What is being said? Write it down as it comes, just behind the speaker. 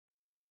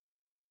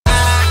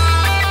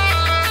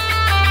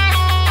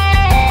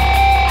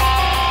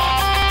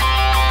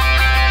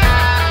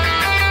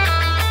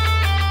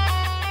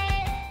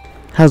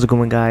How's it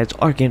going, guys?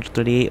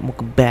 Archangel38,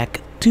 welcome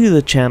back to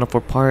the channel for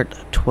part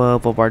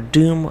 12 of our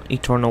Doom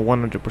Eternal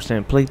 100%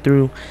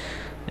 playthrough.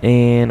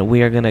 And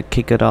we are going to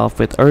kick it off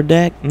with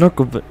Urdak.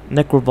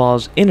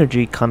 Necroval's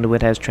energy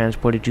conduit has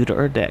transported you to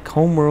Urdak,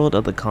 homeworld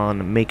of the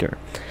Khan Maker.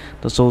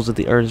 The souls of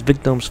the Earth's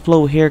victims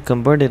flow here,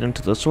 converted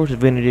into the source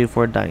of energy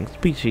for a dying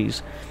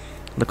species.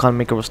 The Khan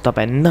Maker will stop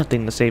at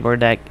nothing to save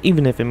Urdak,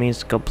 even if it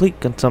means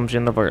complete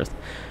consumption of Earth.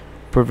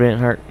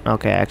 Prevent her.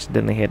 Okay, I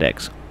accidentally hit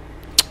X.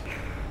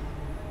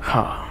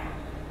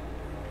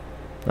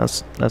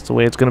 That's the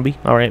way it's gonna be.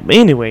 Alright, but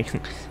anyway,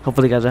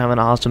 hopefully you guys are having an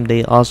awesome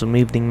day, awesome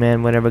evening,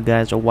 man, whenever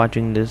guys are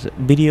watching this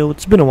video.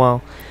 It's been a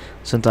while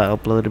since I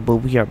uploaded, but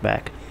we are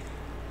back.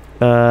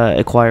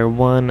 Acquire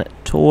 1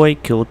 toy,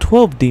 kill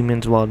 12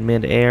 demons while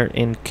mid-air,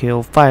 and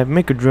kill 5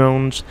 maker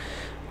drones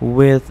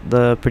with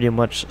the pretty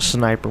much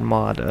sniper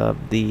mod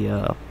of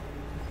the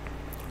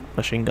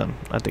machine gun,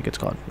 I think it's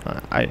called.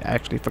 I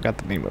actually forgot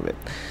the name of it.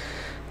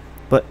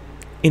 But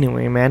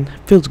anyway, man,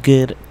 feels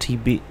good to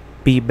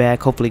be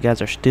back. Hopefully you guys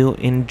are still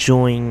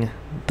enjoying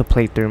the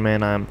playthrough,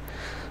 man. I'm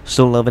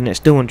still loving it,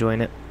 still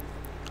enjoying it.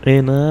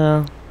 And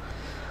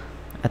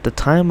at the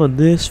time of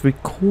this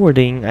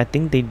recording, I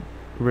think they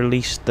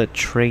released the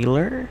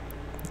trailer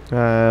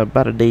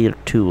about a day or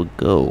two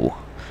ago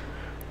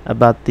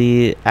about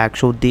the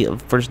actual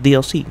first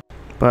DLC.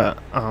 But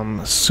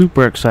I'm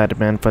super excited,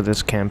 man, for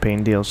this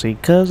campaign DLC,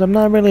 because I'm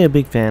not really a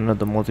big fan of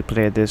the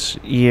multiplayer this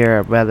year.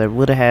 I'd rather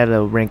would have had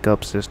a rank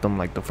up system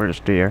like the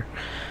first year.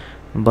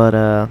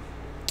 But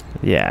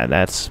yeah,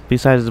 that's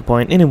besides the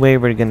point. Anyway,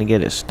 we're gonna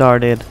get it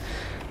started.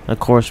 Of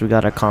course, we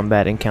got our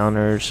combat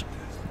encounters,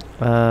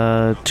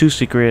 2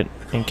 secret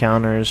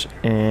encounters,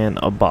 and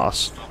a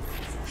boss,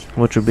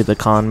 which will be the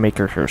Khan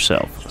Maker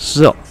herself.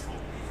 So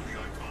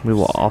we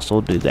will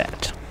also do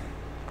that.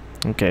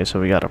 Okay,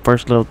 so we got our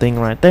first little thing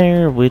right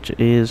there, which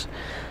is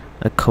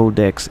a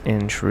codex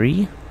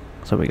entry.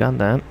 So we got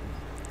that.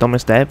 Don't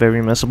miss that.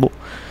 Very missable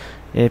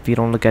if you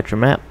don't look at your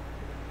map.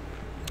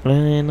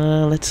 And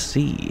let's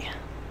see.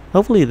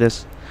 Hopefully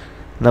this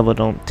level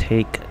don't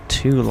take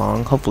too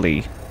long.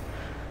 Hopefully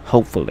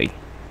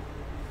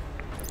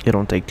it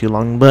don't take too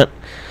long. But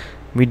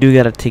we do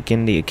gotta take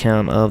in the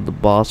account of the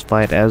boss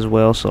fight as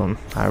well. So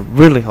I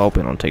really hope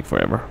it don't take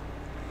forever.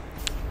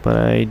 But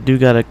I do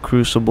got a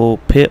crucible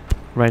pip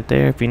right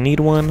there if you need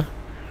one,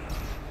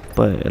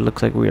 but it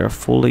looks like we are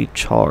fully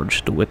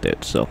charged with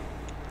it, so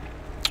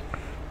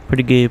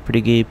pretty good.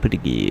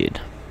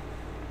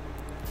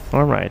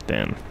 Alright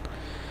then,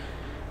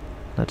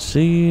 let's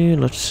see.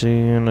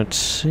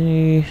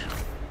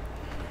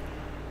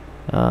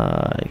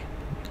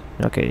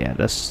 Okay, yeah,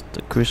 that's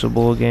the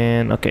crucible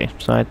again. Okay,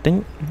 so I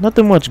think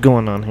nothing much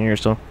going on here,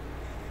 so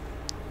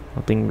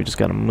I think we just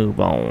gotta move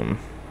on.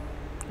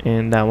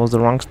 And that was the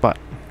wrong spot.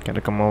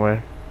 Gotta come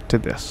over to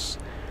this.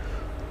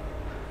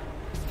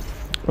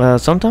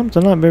 Sometimes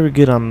I'm not very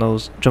good on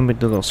those jumping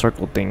through those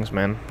circle things,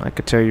 man. I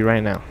could tell you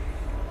right now.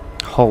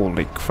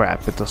 Holy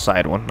crap, it's a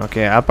side one.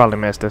 Okay, I probably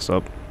messed this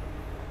up.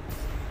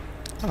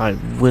 I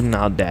would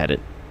not doubt it.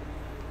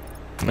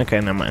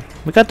 Okay, never mind.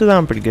 We got this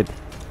down pretty good.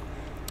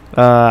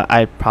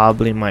 I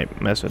probably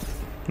might mess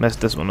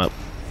this one up.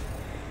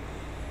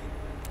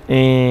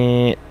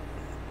 And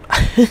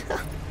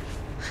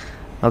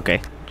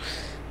okay,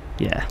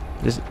 yeah,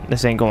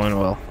 this ain't going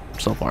well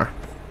so far.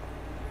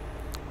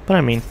 But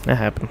I mean, it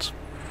happens.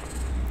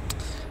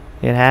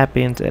 It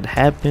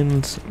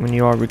happens when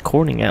you are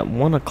recording at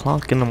 1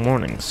 o'clock in the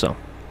morning, so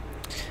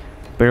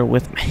bear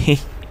with me.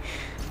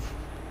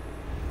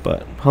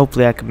 But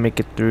hopefully I can make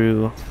it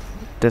through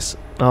this.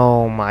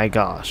 Oh my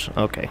gosh,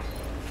 okay.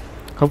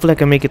 Hopefully I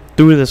can make it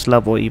through this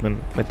level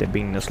even with it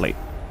being this late.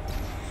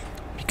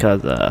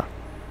 Because,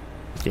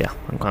 yeah,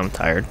 I'm kind of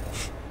tired.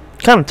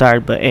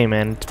 But hey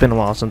man, it's been a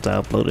while since I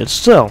uploaded,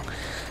 so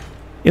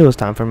it was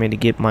time for me to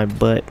get my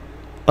butt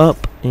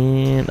up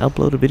and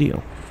upload a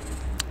video,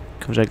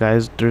 because you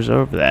guys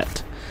deserve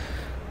that.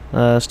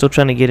 Still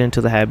trying to get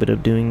into the habit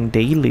of doing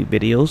daily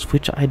videos,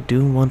 which I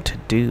do want to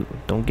do,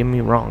 don't get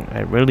me wrong, I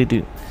really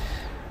do.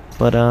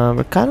 But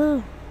we're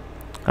kinda,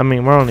 I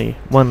mean, we're only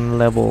 1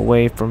 level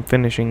away from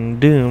finishing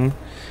Doom,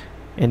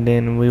 and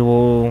then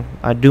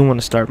I do want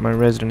to start my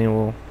Resident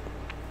Evil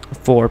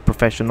 4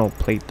 professional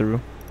playthrough,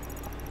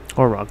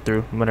 or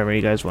walkthrough, whatever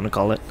you guys want to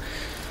call it.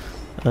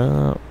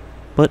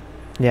 But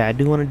yeah, I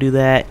do want to do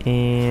that,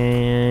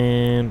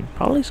 and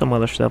probably some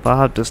other stuff.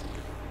 I'll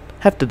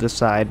have to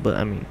decide, but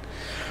I mean,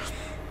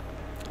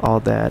 all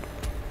that.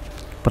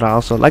 But I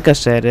also, like I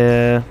said,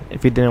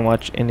 if you didn't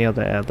watch any of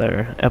the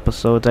other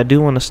episodes, I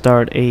do want to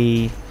start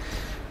I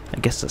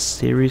guess a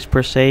series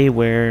per se,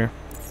 where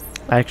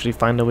I actually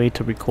find a way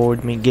to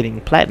record me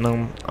getting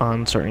platinum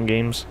on certain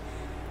games,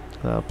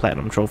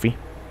 platinum trophy,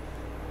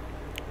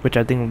 which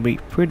I think would be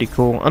pretty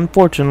cool.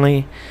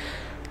 Unfortunately,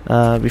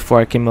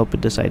 before I came up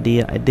with this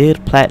idea, I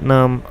did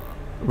platinum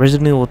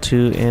Resident Evil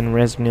 2 and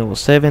Resident Evil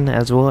 7,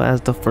 as well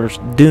as the first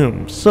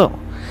Doom, so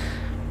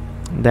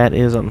that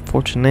is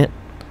unfortunate.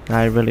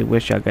 I really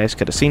wish y'all guys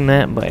could have seen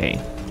that, but hey,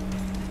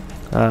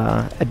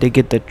 I did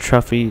get the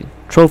trophy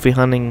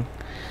hunting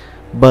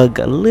bug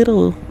a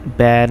little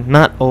bad,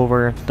 not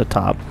over the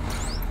top,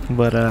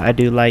 but I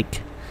do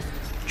like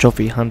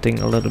trophy hunting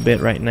a little bit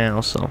right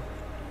now, so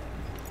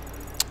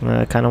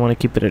I kind of want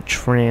to keep it a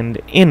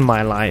trend in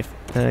my life.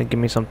 Give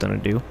me something to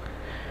do.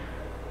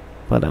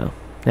 But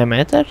yeah, man,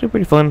 it's actually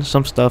pretty fun.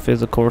 Some stuff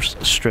is, of course,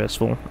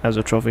 stressful as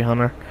a trophy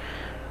hunter.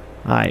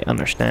 I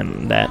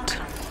understand that.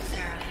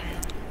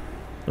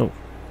 Oh,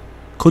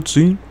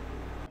 cutscene.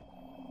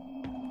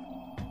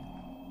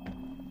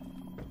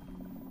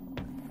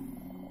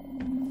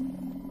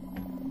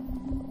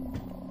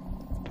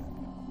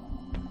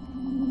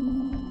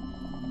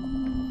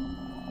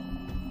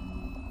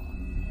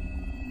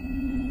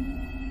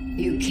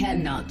 You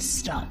cannot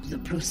stop the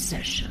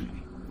procession.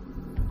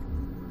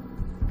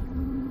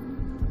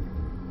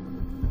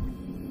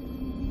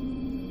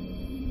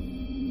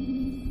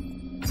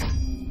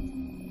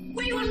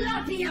 We will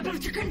not be able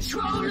to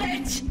control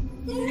it!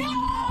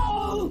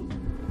 No!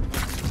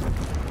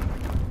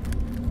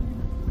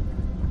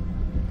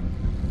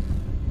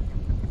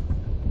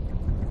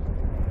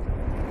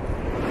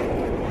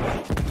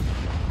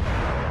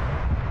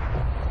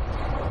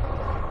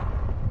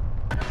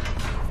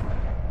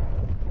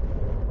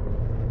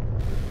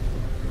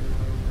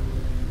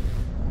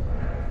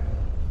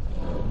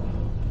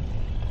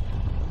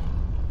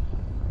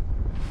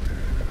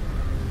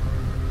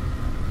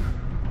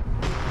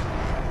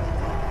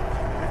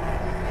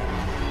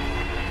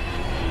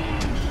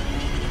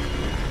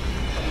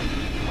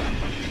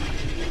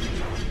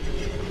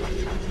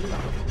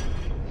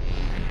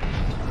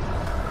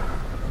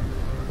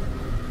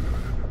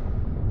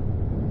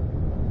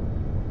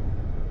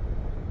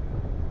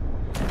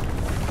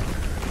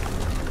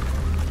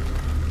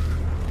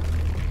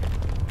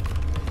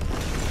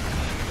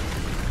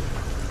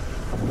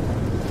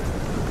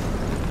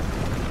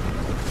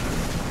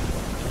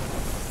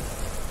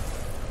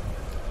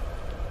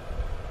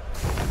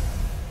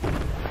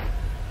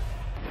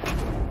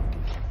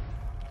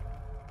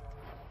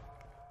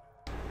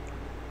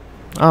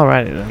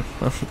 Alrighty then.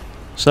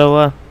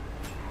 So,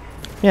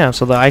 yeah,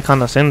 so the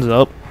icon ascends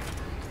up.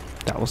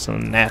 That was a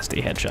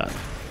nasty headshot.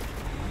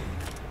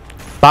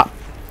 Bop.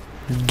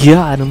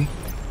 Got him.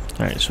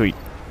 Alright, sweet.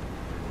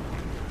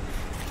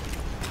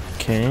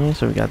 Okay,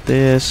 so we got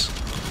this.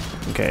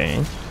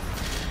 Okay.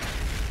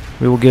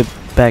 We will get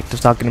back to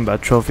talking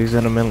about trophies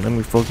in a minute. Let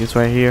me focus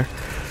right here.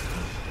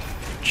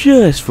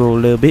 Just for a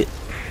little bit.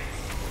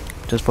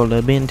 Just for a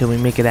little bit until we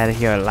make it out of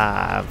here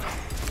alive.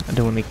 I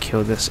don't want to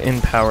kill this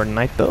empowered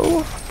knight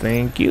though.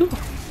 Thank you.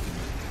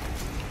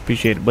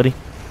 Appreciate it, buddy.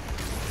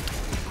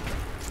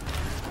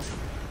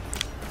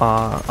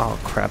 Oh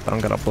crap, I don't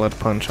got a blood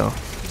punch, huh?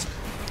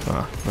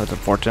 That's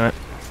unfortunate.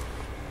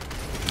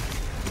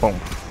 Boom.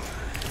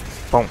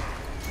 Boom.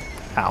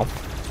 Ow.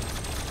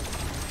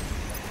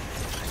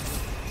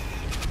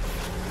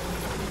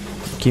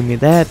 Give me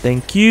that,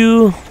 thank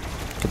you.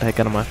 Get the heck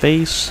out of my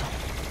face.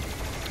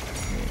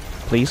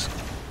 Please.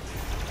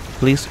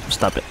 Please,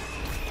 stop it.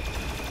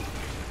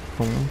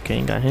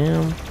 Okay, got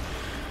him.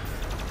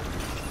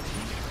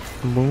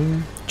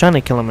 Boom. Trying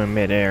to kill him in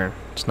midair.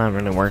 It's not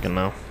really working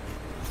though.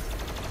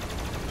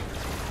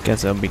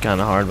 Guess that'll be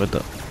kind of hard with the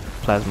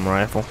plasma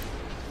rifle.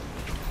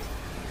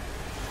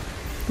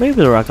 Maybe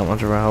the rocket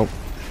launcher, I hope.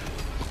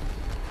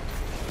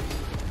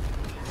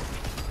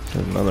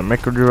 There's another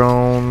micro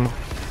drone.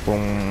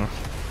 Boom.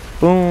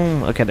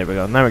 Boom. Okay, there we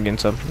go. Now we're getting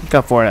some.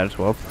 Got 4 out of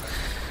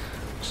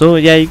 12. So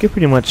yeah, you can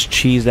pretty much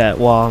cheese that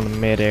wall in the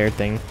midair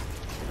thing.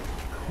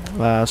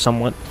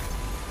 Somewhat.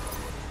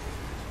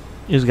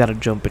 You just gotta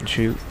jump and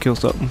shoot, kill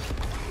something.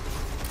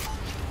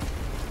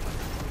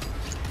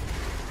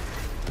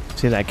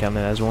 See that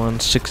counted as 1.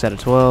 6 out of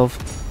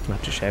 12.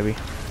 Not too shabby.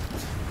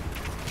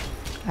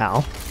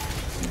 Ow.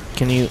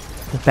 Can you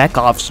back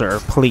off, sir,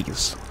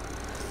 please?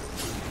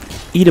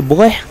 Eat it,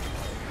 boy.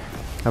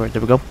 Alright,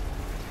 there we go.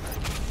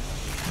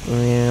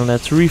 And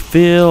let's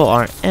refill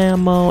our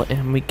ammo,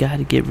 and we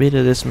gotta get rid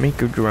of this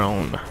maker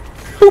drone.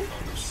 Boop.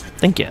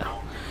 Thank you.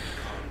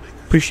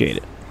 Appreciate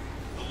it.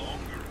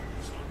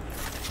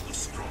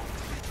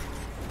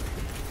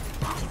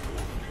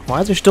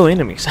 Why is there still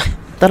enemies? I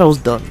thought I was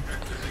done.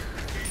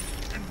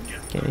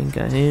 Okay,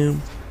 got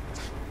him.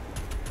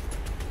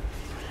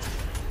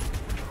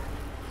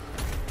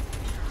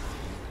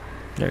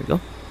 There we go.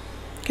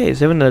 Okay,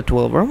 7 out of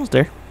 12. We're almost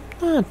there.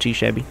 Not too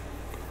shabby.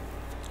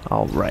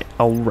 Alright,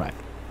 alright.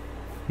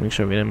 Make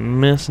sure we didn't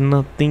miss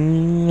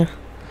nothing.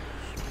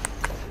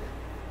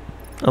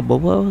 Oh, but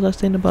what was I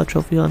saying about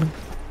trophy hunting?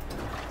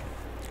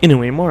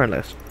 Anyway, more or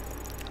less.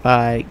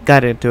 I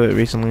got into it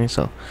recently,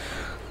 so.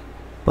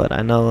 But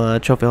I know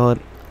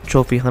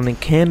trophy hunting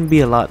can be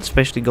a lot,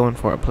 especially going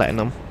for a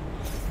platinum.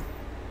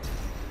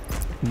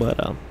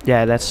 But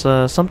yeah, that's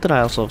something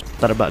I also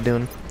thought about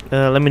doing.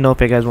 Let me know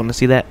if you guys want to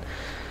see that.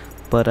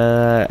 But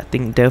I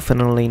think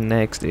definitely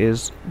next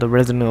is the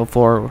Resident Evil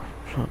 4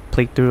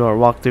 playthrough or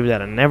walkthrough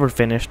that I never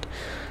finished.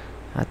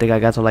 I think I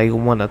got to like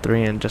 1 or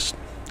 3 and just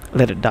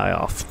let it die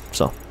off.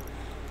 So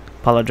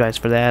apologize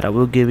for that. I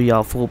will give you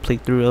all a full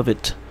playthrough of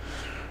it,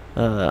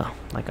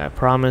 like I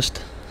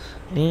promised.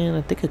 And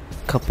I think a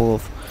couple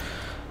of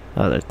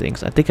other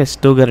things. I think I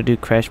still gotta do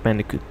Crash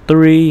Bandicoot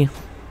 3.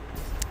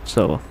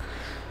 So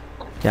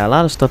yeah, a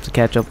lot of stuff to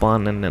catch up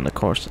on, and then of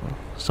course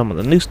some of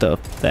the new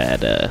stuff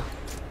that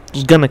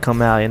was gonna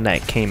come out and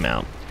that came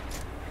out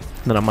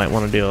that I might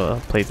want to do a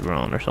playthrough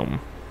on or something.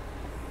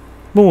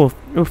 But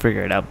we'll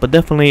figure it out. But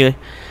definitely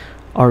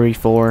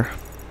RE4,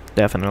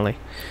 definitely.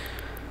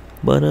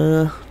 But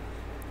I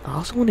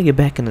also want to get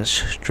back into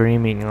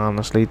streaming,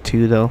 honestly,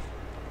 too, though.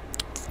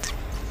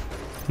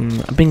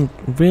 I've been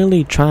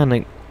really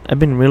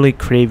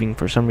craving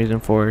for some reason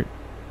for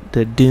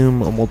the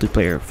Doom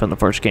multiplayer from the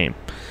first game.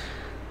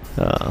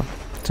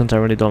 Since I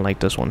really don't like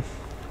this one.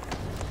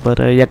 But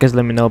yeah, guys,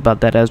 let me know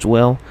about that as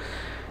well.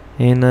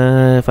 And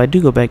if I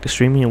do go back to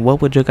streaming,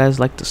 what would you guys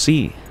like to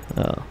see?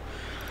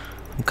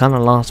 I'm kind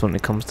of lost when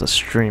it comes to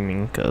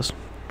streaming, because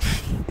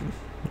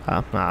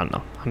I don't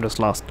know, I'm just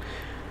lost.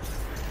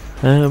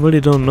 I really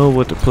don't know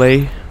what to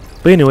play.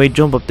 But anyway,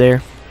 jump up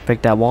there,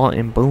 break that wall,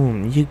 and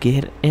boom, you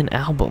get an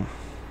album.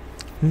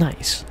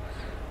 Nice.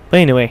 But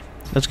anyway,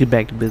 let's get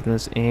back to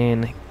business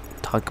and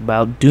talk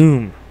about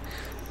Doom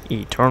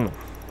Eternal.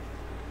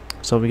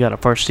 So we got our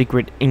first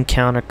secret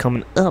encounter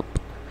coming up,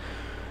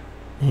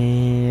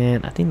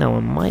 and I think that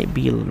one might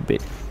be a little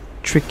bit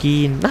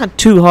tricky. Not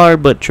too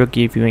hard, but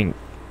tricky if you ain't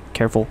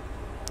careful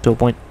to a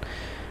point.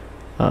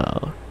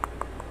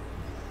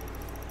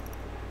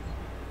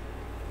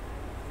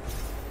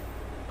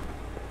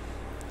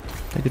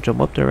 I could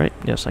jump up there, right?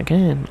 Yes, I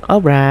can.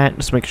 Alright,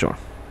 let's make sure.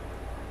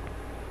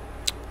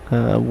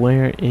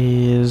 Where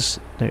is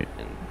there?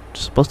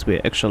 Supposed to be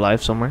an extra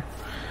life somewhere.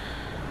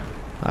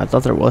 I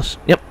thought there was.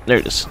 Yep, there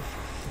it is.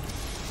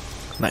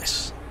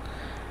 Nice.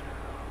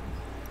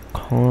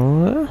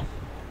 And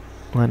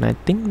I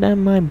think that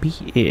might be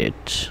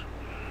it.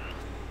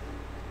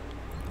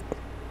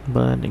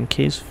 But in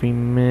case we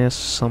miss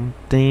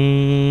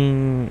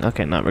something...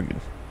 Okay, not very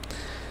good.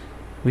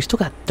 We still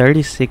got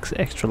 36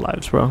 extra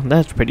lives, bro.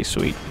 That's pretty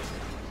sweet.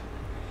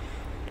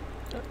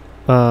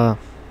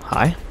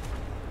 Hi.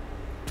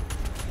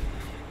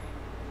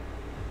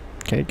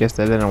 Okay, guess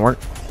that didn't work.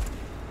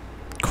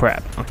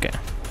 Crap, okay.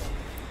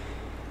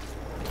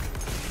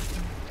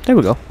 There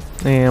we go.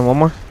 And one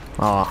more.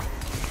 Aw.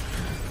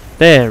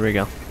 There we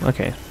go.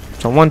 Okay.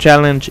 So one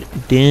challenge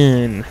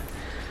done.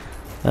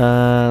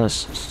 Let's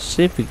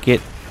see if we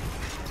get...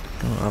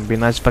 Oh, it'd be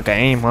nice if I could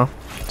aim, huh?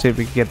 See if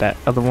we can get that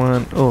other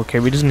one. Oh, okay,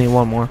 we just need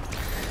one more.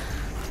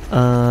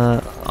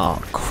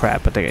 Oh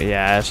crap, I think,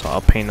 yeah, I saw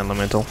a pain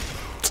elemental.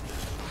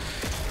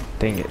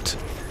 Dang it.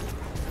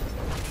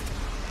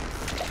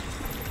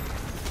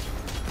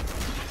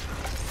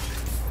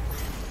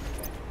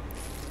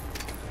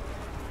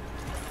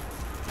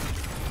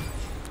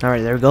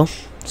 Alright, there we go.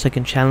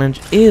 Second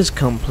challenge is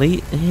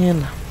complete,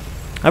 and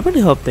I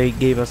really hope they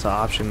gave us an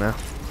option now.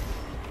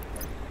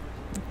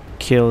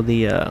 Kill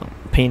the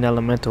pain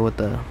elemental with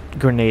the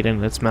grenade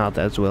in its mouth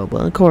as well,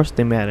 but of course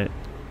they had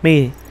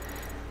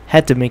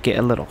to make it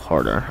a little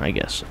harder, I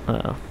guess.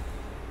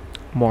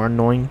 More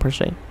annoying per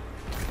se,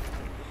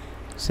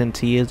 since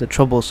he is a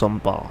troublesome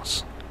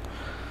boss,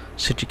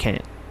 since you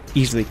can't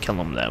easily kill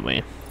him that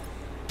way.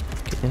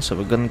 Okay, so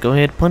we're gonna go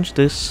ahead and punch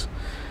this.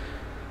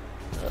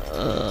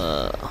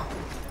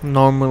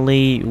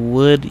 Normally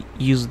would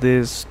use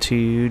this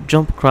to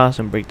jump across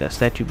and break that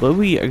statue, but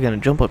we are gonna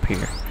jump up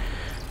here,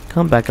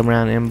 come back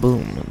around, and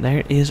boom,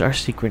 there is our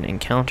secret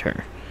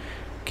encounter.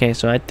 Okay,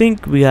 so I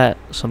think we got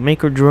some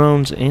maker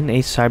drones and a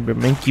cyber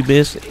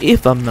incubus,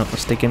 if I'm not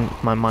mistaken.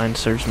 My mind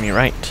serves me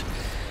right.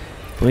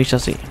 We shall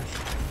see.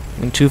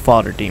 And 2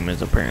 fodder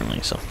demons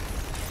apparently. So,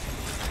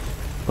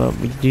 but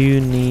we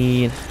do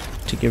need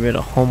to get rid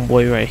of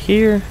homeboy right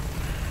here,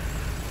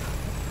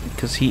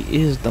 because he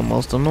is the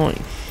most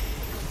annoying.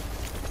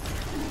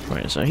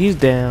 Alright, so he's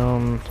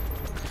down.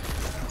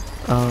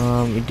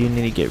 We do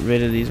need to get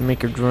rid of these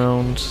maker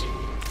drones.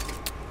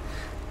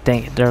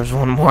 Dang it, there was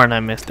one more and I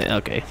missed it.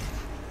 Okay.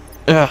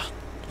 Ugh,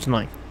 it's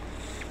annoying.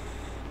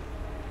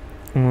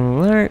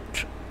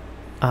 Alert.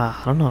 I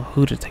don't know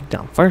who to take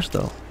down first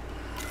though.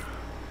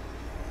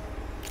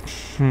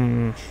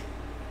 I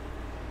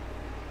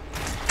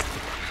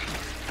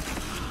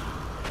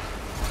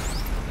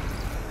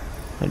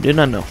do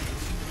not know.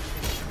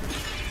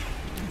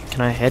 Can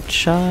I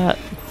headshot?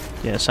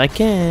 Yes, I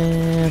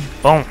can.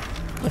 Boom.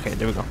 Okay,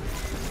 there we go.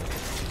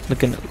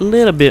 Looking a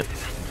little bit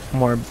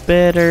more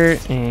better.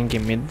 And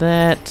give me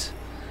that.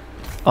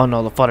 Oh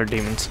no, the fodder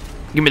demons.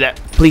 Give me that,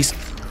 please.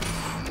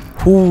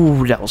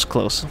 Ooh, that was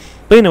close.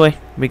 But anyway,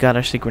 we got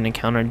our secret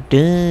encounter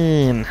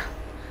done.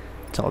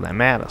 That's all that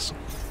matters.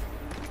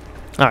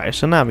 Alright,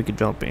 so now we can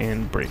jump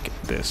and break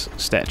this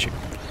statue.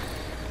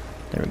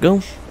 There we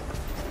go.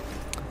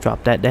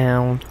 Drop that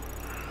down.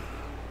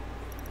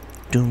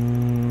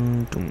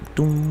 Doom, doom,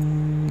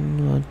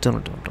 doom,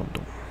 dum, dum, dum,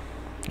 dum.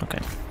 Okay.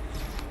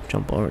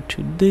 Jump over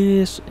to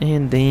this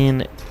and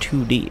then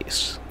to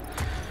this.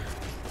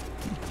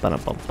 Ba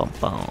bum bum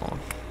bum.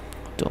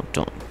 Dun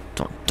dun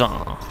dun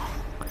dun.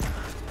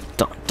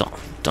 Dun dun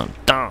dun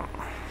dun.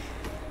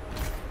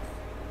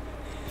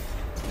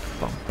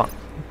 Bum bum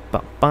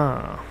bum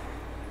bum.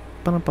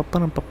 Ba bum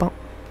bum bum bum.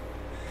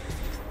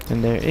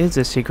 And there is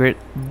a secret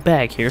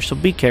bag here, so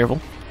be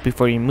careful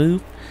before you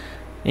move.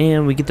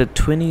 And we get the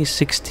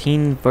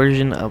 2016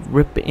 version of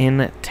Rip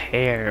and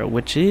Tear,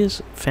 which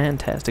is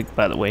fantastic,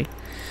 by the way.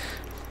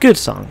 Good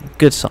song,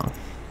 good song.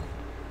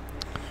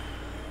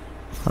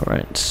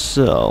 Alright,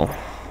 so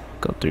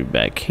go through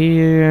back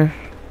here.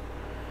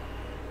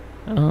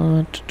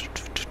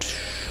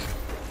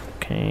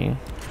 Okay.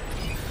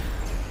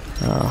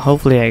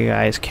 Hopefully you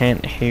guys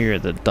can't hear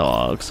the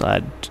dogs.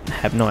 I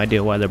have no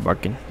idea why they're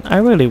barking. I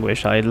really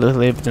wish I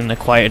lived in a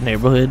quiet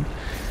neighborhood.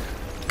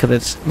 Because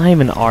it's not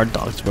even our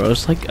dogs, bro.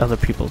 It's like other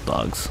people's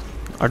dogs.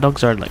 Our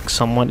dogs are like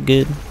somewhat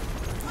good.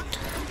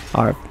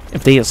 Or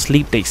if they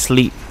asleep, they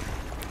sleep.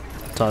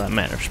 That's all that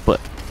matters. But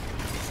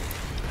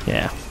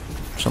yeah,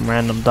 some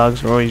random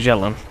dogs are always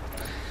yelling.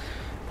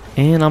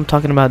 And I'm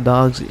talking about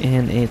dogs,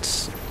 and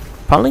it's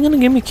probably gonna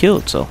get me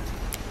killed. So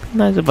be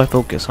nice if I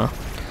focus, huh?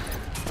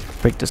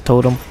 Break this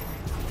totem.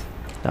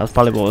 That was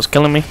probably what was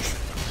killing me.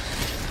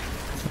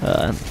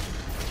 I'm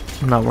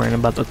not worrying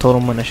about the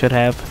totem when I should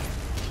have.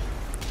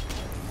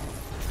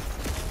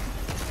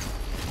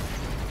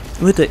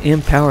 With the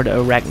empowered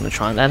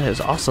Arachnotron, that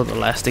is also the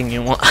last thing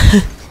you want.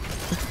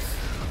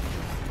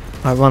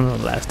 Or one of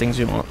the last things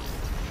you want.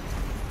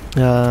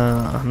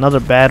 Another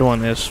bad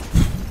one is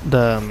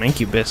the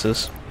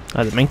Mancubuses.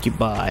 Or the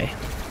Mancubi.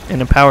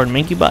 An empowered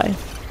Mancubi.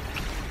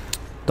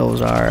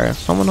 Those are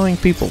some annoying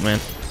people,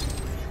 man.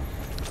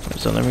 Right,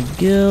 so there we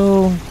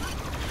go.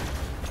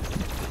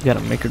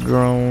 Gotta make a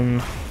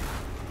drone.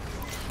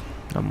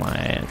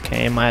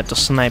 Okay, I might have to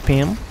snipe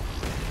him.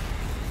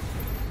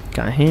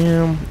 Got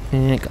him,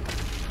 and got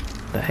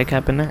the heck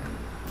happened there?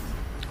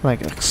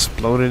 Like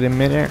exploded in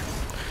midair.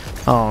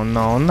 Oh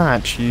no,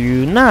 not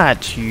you,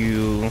 not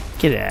you.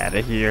 Get out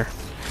of here.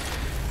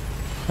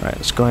 Alright,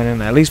 let's go ahead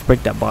and at least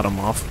break that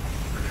bottom off.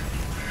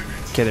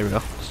 Okay, there we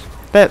go.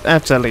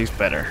 That's at least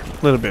better.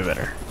 A little bit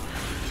better.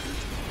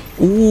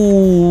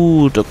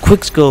 Ooh, the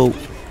quick scope.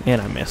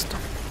 And I missed.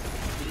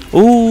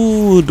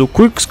 Ooh, the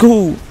quick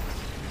scope.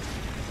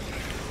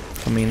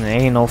 I mean, there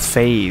ain't no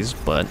phase,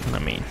 but I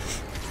mean,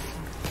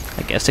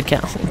 I guess it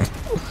counts.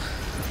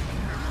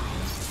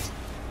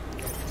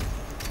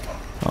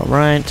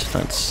 Alright,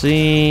 let's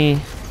see.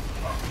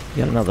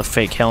 Got another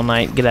fake Hell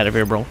Knight. Get out of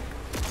here, bro.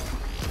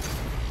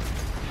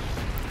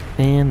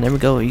 And there we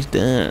go, he's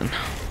done.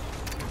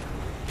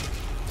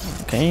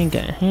 Okay,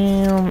 got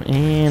him,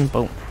 and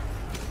boom.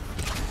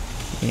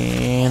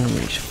 And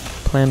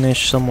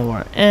replenish some of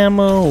our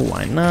ammo.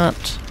 Why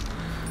not?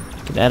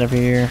 Get out of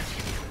here.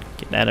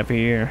 Get out of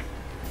here.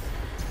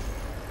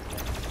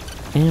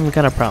 And we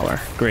got a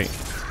Prowler. Great.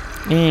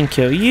 And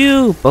kill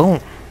you. Boom.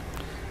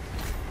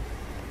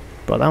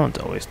 Bro, that one's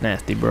always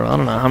nasty, bro. I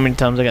don't know how many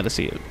times I got to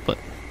see it, but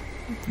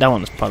that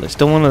one is probably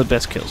still one of the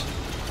best kills.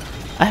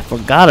 I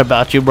forgot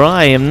about you, bro.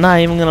 I am not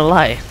even gonna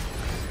lie.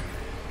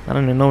 I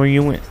don't even know where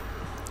you went.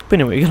 But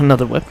anyway, we got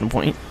another weapon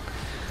point.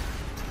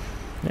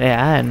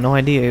 Yeah, I had no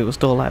idea he was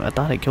still alive. I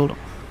thought I killed him.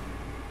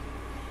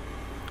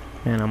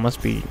 Man, I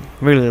must be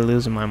really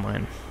losing my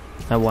mind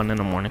at 1 in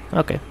the morning.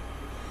 Okay.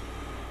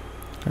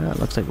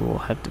 Looks like we'll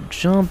have to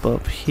jump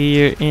up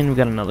here, and we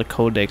got another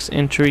codex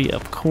entry,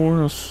 of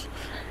course,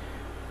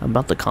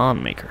 about the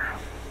con maker.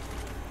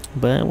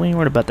 But we ain't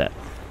worried about that.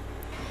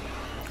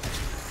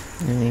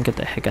 And get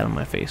the heck out of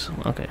my face.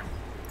 Okay.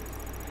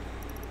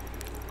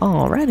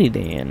 Alrighty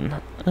then.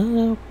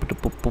 Boom,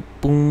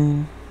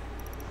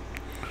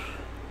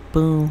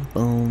 boom,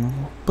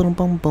 boom, boom,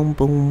 boom, boom,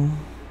 boom.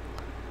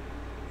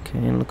 Okay,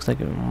 it looks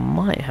like it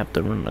might have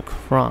to run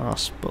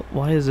across, but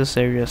why is this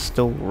area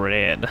still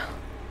red?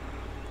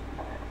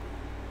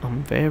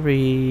 I'm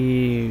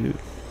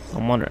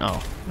wondering.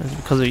 Oh, is it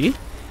because of you?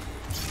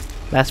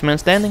 Last man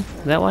standing?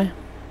 Is that why?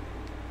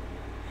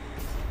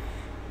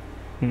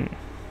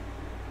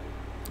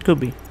 Could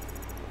be.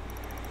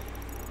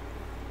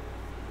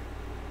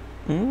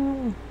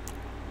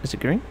 Is it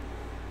green?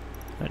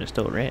 Or is it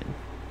still red?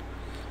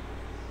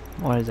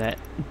 Or is that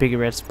big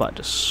red spot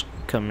just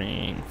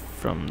coming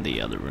from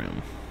the other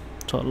room?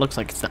 So it looks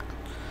like it's not.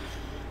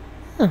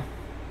 Huh.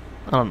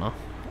 I don't know.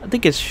 I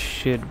think it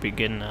should be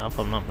good now, if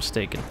I'm not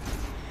mistaken.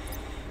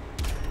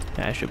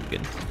 Yeah, it should be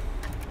good.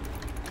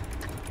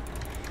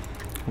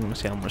 I'm gonna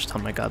see how much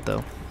time I got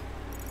though.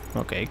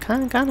 Okay,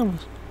 kind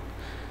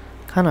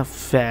of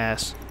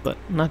fast, but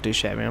not too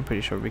shabby. I'm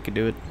pretty sure we could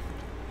do it.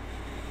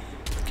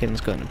 Okay,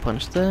 let's go ahead and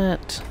punch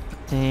that,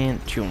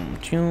 and choom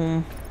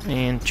choom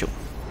and choom.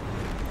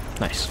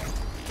 Nice.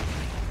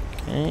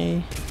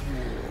 Okay,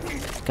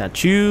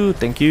 got you.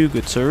 Thank you,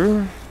 good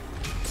sir.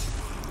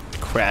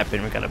 Crap,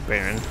 and we got a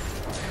Baron.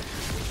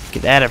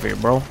 Get out of here,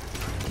 bro.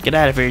 Get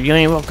out of here. You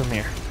ain't welcome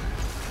here.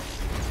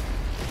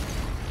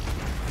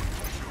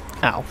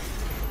 Ow.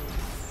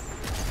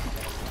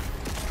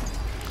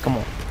 Come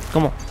on.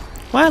 Come on.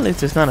 Well, at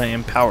least it's not an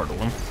empowered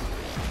one.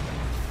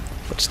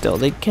 But still,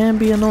 they can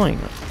be annoying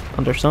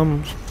under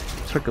some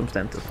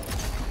circumstances.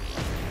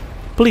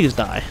 Please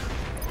die.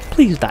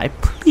 Please die.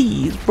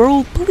 Please,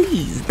 bro.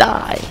 Please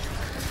die.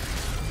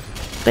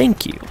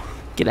 Thank you.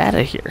 Get out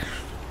of here.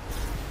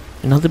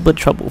 You're nothing but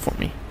trouble for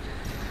me.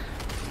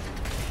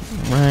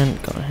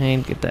 Alright, go ahead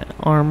and get that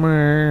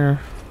armor.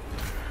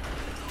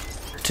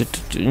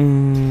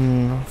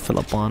 Fill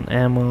up on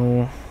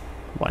ammo.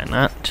 Why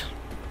not?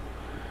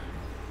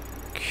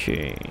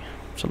 Okay.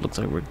 So it looks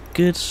like we're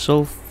good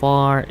so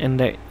far. And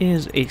there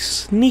is a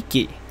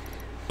sneaky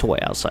toy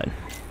outside.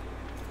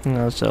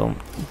 So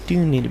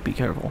do need to be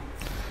careful.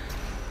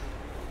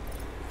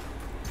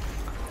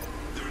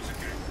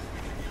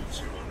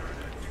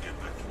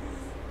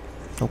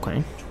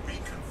 Okay.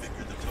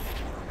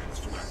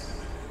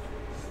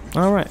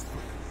 Alright.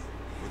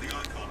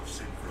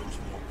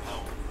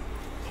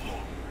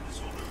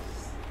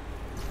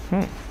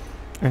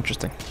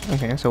 Interesting.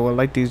 Okay, so we'll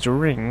light these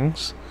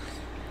rings.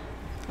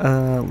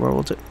 Where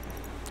was it?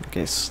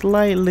 Okay,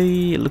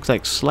 slightly, it looks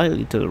like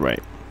slightly to the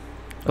right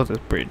of this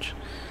bridge.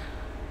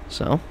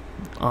 So,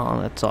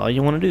 that's all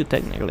you want to do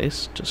technically.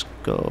 Is just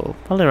go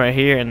probably right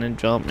here and then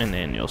jump and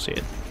then you'll see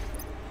it.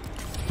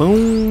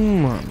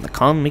 Boom! The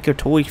Con Maker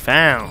toy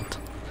found.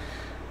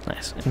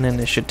 Nice. And then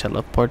this should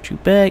teleport you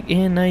back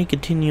and now you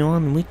continue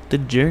on with the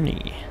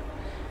journey.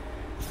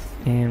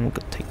 And we'll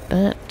go take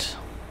that.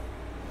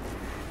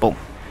 Boom.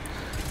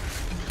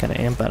 Got an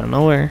imp out of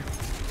nowhere.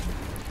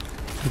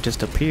 He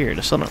just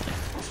appeared suddenly.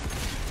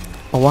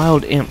 A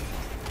wild imp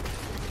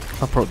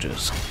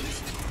approaches.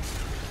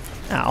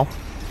 Ow.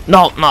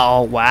 No,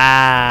 no,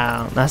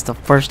 wow. That's the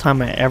first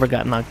time I ever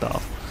got knocked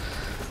off.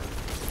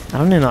 I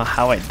don't even know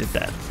how I did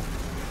that.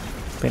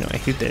 But anyway,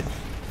 he did.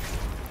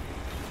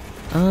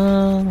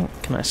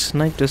 Can I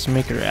snipe this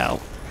maker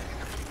out?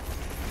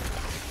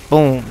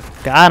 Boom.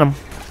 Got him.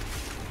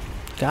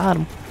 Got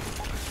him.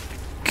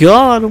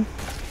 Got him.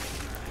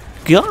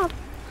 Got him.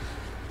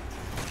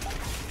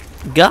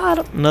 Got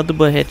him. Nothing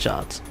but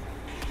headshots.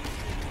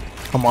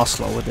 I'm all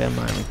slow with them.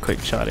 I'm quick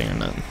shotting or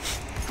nothing.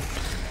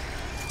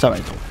 It's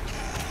alright though.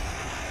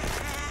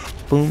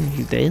 Boom.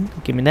 He's dead.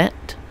 Give me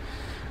that.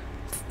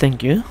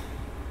 Thank you.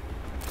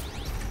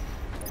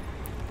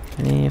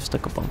 Okay,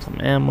 stuck up on some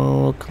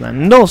ammo. Cause I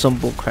know some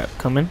bullcrap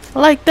coming. I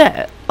like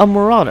that. A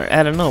marauder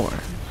out of nowhere.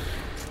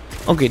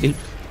 Okay, dude.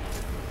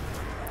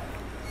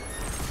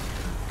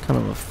 Kind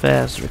of a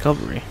fast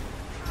recovery.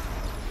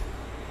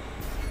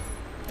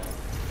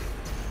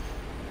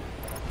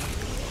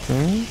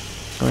 Okay.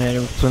 Go ahead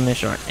and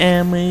replenish our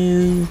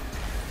ammo.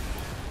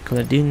 Cause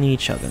I do need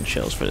shotgun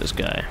shells for this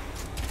guy.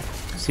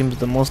 Seems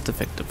the most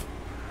effective.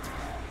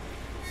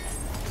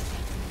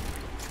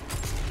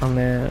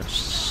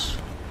 Unless...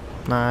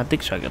 Nah, I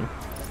think shotgun.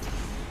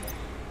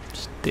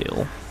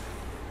 Still.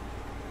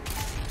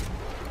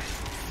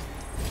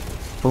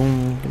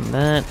 Boom, give me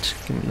that,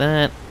 give me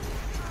that.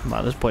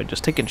 Wow, this boy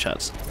just taking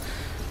shots.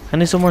 I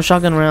need some more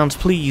shotgun rounds,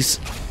 please.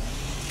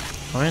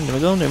 Alright, there we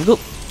go, there we go.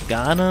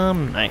 Got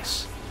him,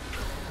 nice.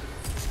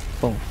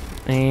 Boom,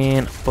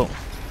 and boom.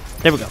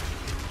 There we go.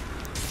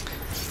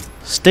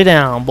 Stay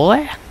down,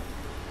 boy.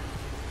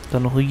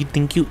 Don't know who you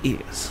think you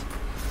is.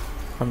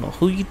 Don't know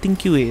who you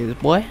think you is,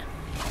 boy.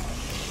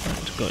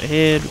 Let's go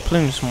ahead,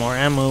 replenish some more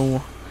ammo.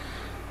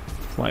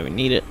 Why we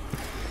need it.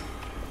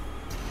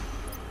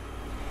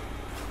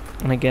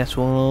 And I guess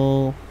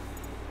we'll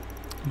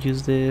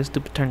use this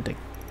stupid turn thing.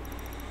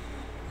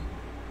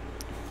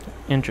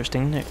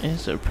 Interesting, there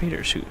is a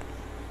Praetor suit.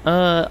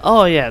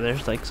 Oh yeah,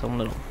 there's like some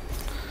little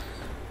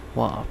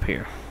wall up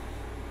here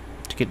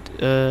to get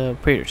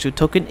Praetor suit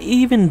token,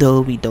 even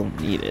though we don't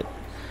need it.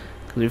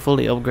 Because we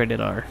fully upgraded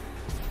our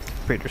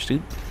Praetor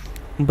suit.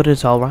 But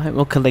it's alright,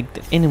 we'll collect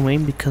it anyway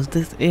because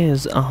this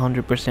is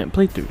 100%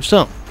 playthrough.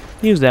 So,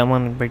 use that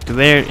one, break through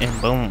there,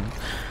 and boom.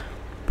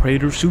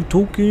 Praetor suit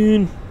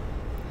token.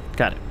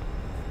 Got it.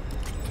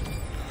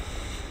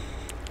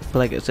 But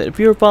like I said, if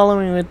you're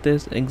following with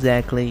this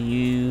exactly,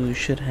 you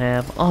should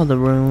have all the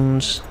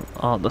runes,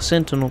 all the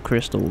sentinel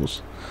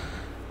crystals,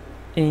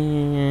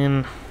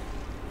 and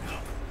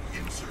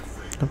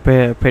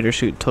the Praetor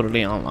suit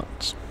totally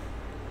unlocked.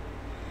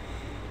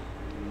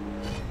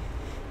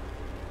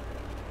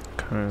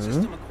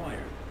 System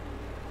acquired.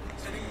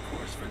 Setting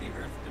course for the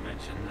Earth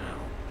dimension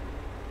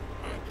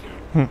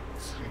now.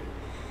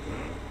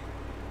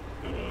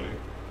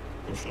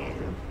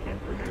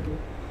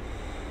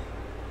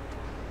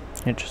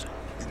 Interesting.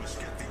 You must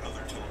get the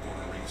other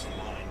teleporter rings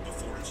aligned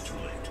before it's too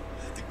late.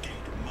 The gate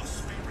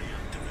must be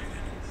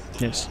reactivated.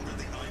 The Yes. longer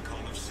the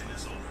icon of sin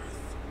is on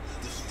Earth,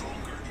 the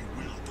stronger he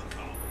will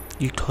become.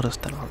 You told us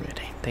that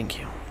already. Thank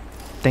you.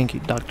 Thank you,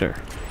 Dr.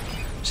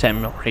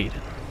 Samuel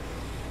Hayden.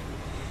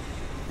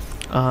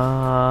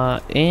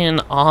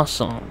 And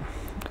awesome.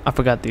 I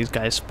forgot these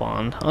guys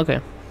spawned.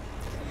 Okay.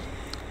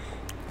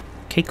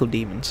 Keiko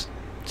demons.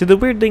 See, the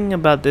weird thing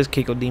about this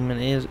Keiko demon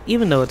is,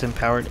 even though it's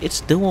empowered, it's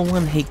still a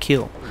one-hit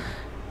kill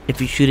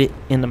if you shoot it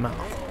in the mouth,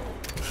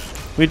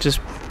 which is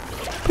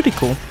pretty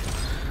cool.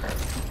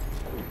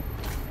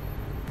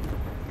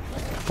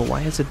 But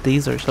why is it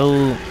these are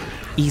so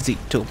easy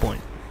to a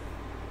point?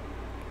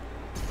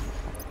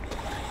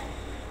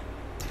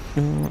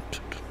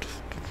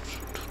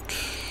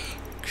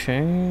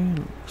 Okay,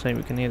 looks like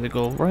we can either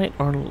go right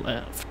or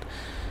left.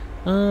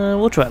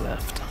 We'll try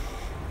left.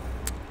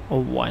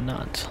 Oh, why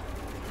not?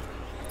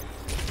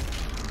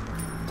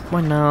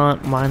 Why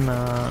not? Why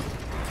not?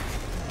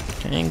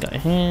 Okay, got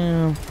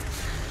him.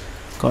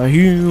 Got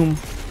him.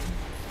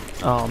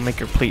 Oh,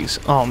 Maker, please.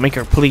 Oh,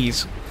 Maker,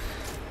 please.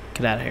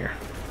 Get out of here.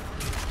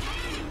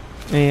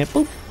 And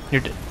boop.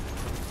 You're dead.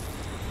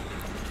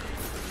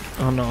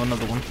 Oh no,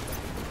 another one.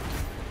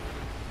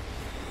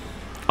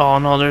 Oh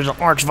no, there's an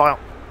arch vial.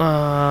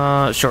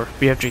 Sure,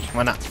 BFG,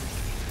 why not?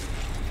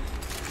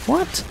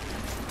 What?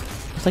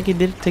 It's like he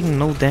didn't take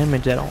no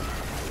damage at all.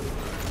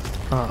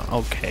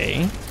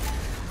 Okay.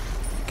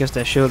 Guess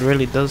that shield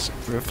really does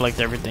reflect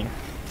everything.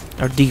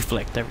 Or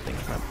deflect everything.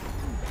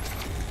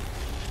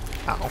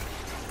 Ow.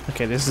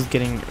 Okay, this is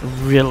getting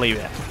really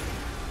bad.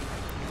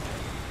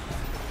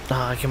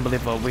 I can't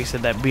believe I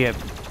wasted that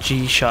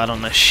BFG shot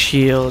on the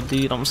shield,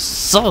 dude. I'm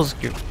so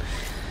scared.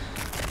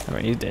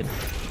 Alright, he's dead.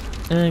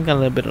 And got a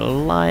little bit of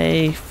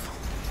life.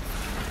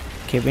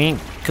 Okay, we ain't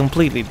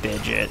completely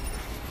dead yet.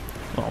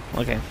 Oh,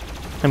 okay.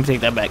 Let me take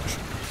that back.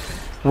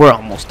 We're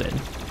almost dead.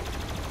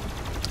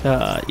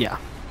 Yeah.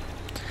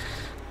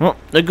 Well,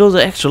 there goes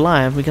the extra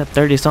life. We got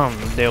 30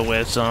 something to deal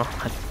with, so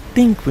I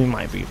think we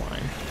might be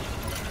fine.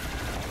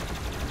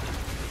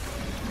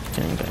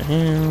 Okay, got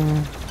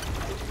him.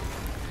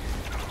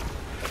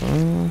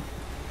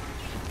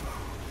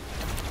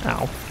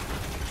 Ow.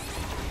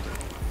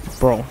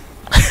 Bro.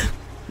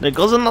 There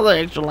goes another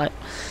extra life.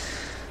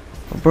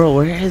 Bro,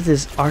 where is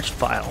this arch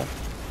file?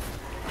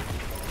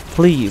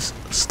 Please,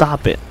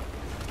 stop it.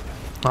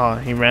 Oh,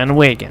 he ran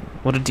away again.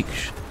 What a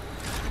douche.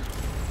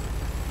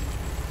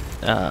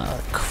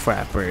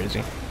 Crap, where is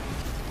he?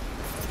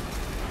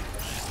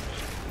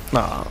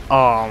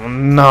 Oh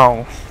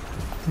no.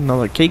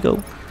 Another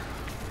Keiko.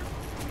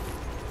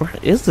 Where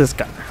is this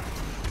guy?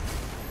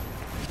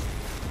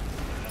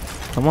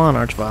 Come on,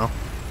 Archvile.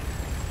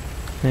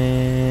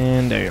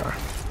 And there you are.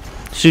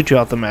 Shoot you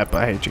off the map,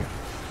 I hate you.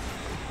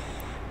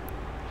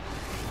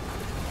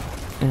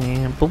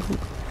 And boop.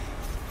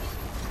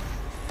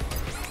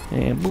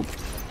 And boop.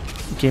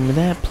 Give me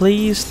that,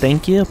 please.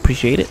 Thank you.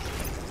 Appreciate it.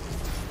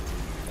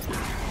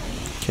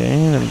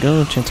 Okay, there we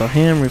go. Chainsaw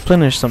him.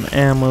 Replenish some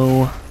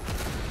ammo.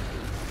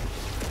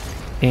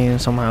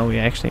 And somehow we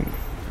actually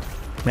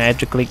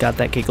magically got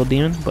that Keiko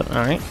demon. But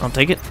alright, I'll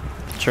take it.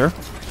 Sure.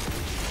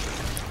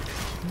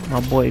 My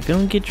boy, if you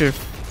don't get your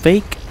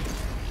fake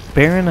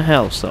Baron of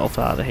Hell self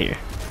out of here.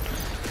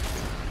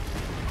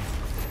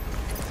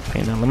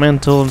 Pain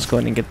Elemental. Let's go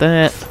ahead and get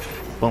that.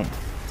 Boom.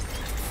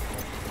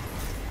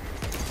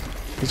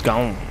 He's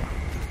gone.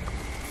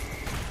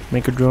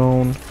 Maker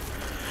drone.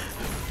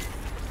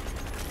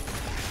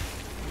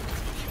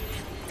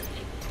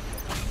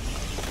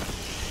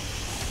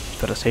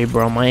 Gotta say,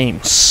 bro, my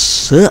aim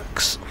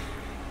sucks.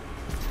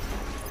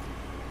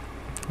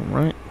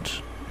 Alright.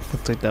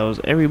 Looks like that was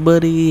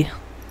everybody.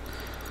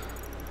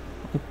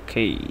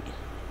 Okay.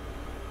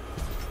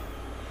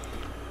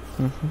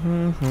 Alright.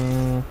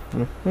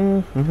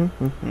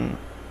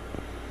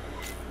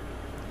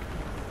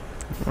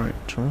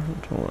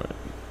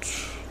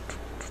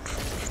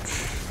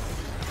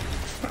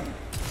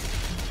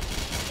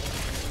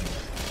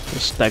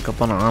 Just stack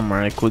up on our armor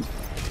right quick.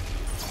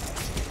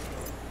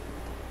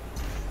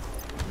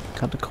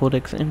 Got the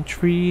codex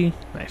entry.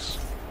 Nice.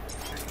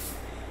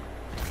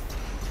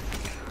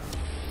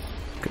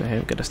 Go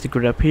ahead, got a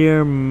secret up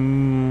here.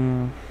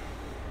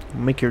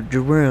 Make your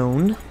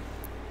drone.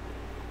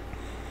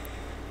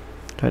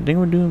 So I think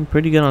we're doing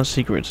pretty good on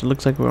secrets. It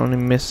looks like we're only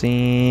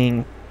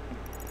missing.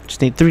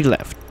 Just need 3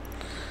 left.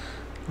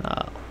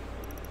 I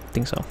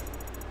think so.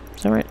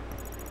 Is that right?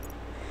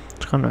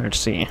 It's kind of hard to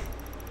see.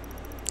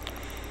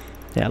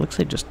 Yeah, it looks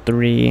like just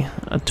 3.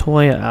 A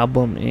toy, an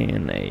album,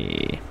 and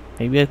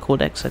maybe a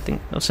codex, I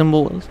think a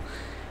symbol was.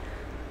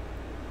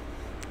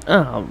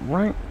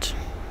 Alright.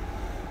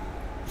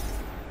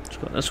 Let's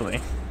go this way.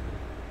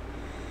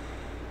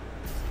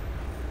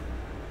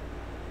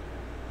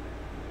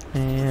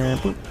 And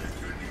boop.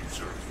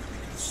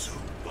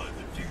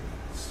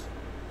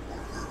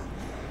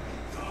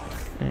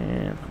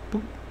 And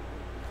boop.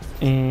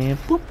 And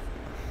boop.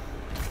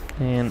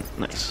 And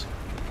nice.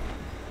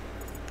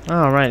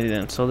 Alrighty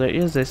then, so there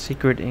is a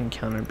secret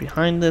encounter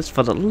behind this.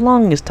 For the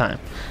longest time,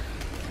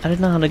 I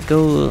didn't know how to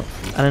go.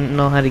 I didn't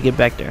know how to get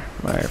back there.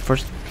 My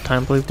first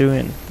time playthrough,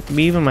 and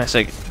maybe even my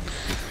second,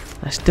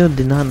 I still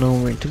did not know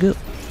where to go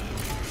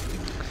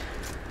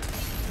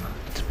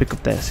to pick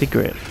up that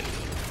secret.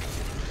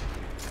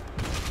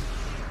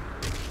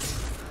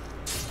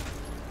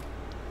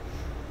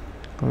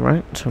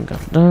 Alright, so we got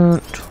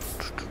that.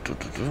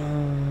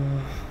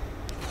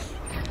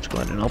 Let's go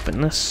ahead and open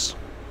this.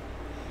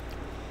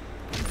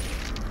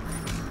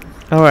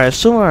 Alright,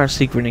 so our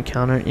secret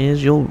encounter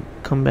is you'll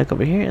come back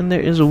over here and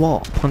there is a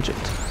wall. Punch it.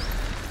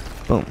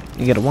 Boom.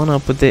 You get a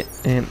 1-up with it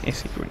and a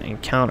secret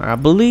encounter. I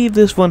believe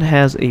this one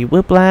has a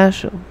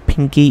Whiplash, a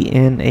Pinky,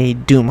 and a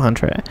Doom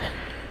Hunter.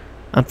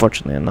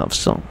 Unfortunately enough,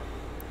 so.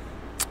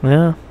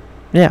 Yeah.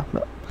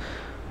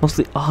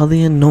 Mostly all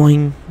the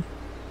annoying.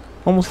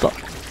 Almost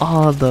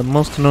all the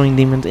most annoying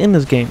demons in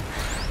this game.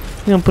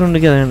 You know, put them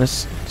together in a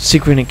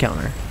secret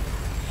encounter.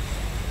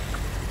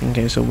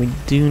 Okay, so we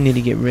do need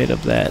to get rid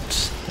of that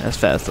as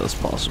fast as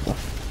possible.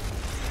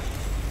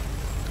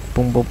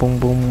 Boom, boom, boom,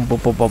 boom, boom,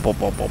 boom, boom, boom,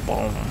 boom, boom,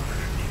 boom.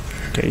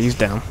 Okay, he's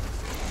down.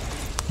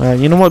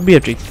 You know what,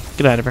 BFG,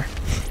 get out of here.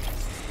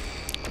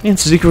 And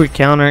secret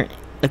counter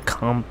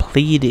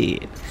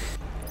completed.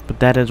 But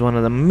that is one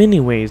of the many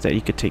ways that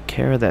you could take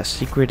care of that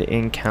secret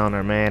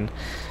encounter, man.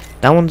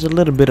 That one's a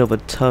little bit of a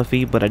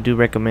toughie, but I do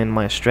recommend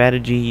my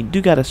strategy. You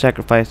do gotta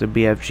sacrifice the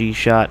BFG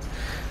shot,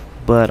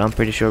 but I'm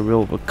pretty sure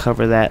we'll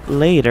cover that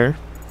later,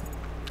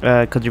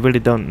 because you really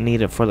don't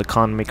need it for the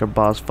Con Maker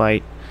boss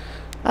fight.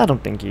 I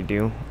don't think you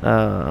do.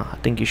 I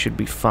think you should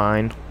be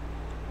fine.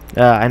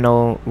 I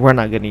know we're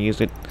not gonna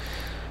use it,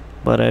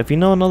 but if you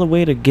know another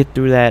way to get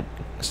through that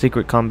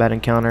secret combat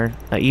encounter,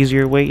 an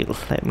easier way,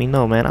 let me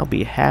know, man. I'll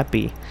be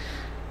happy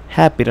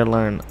to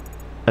learn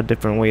a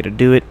different way to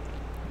do it.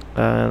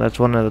 That's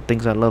one of the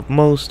things I love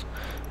most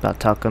about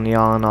talking to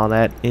y'all and all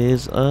that,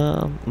 is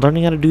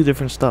learning how to do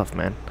different stuff,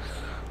 man.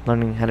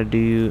 Learning how to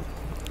do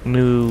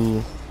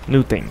new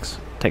things,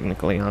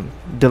 technically, on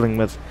dealing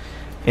with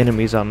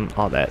enemies on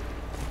all that.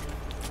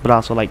 But I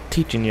also like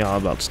teaching y'all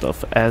about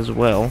stuff as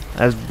well,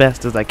 as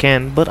best as I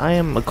can. But I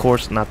am, of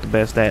course, not the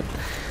best at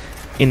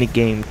any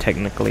game,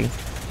 technically.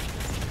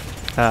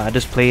 I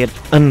just play it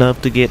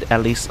enough to get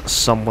at least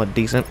somewhat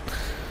decent.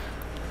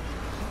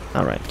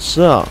 Alright,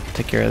 so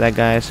take care of that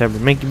guy. Cyber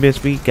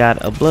Mancubus, we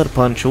got a blood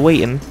punch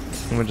waiting,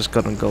 and we're just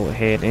gonna go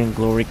ahead and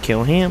glory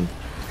kill him.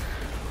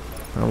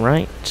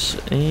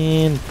 Alright,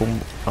 and boom.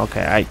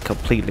 Okay, I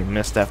completely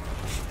missed that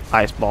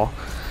ice ball.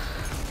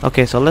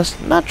 Okay, so let's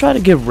not try to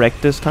get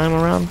wrecked this time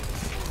around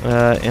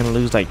and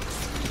lose like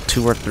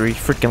 2 or 3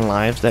 freaking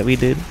lives that we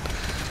did.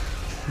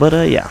 But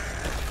yeah,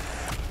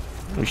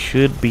 we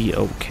should be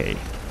okay.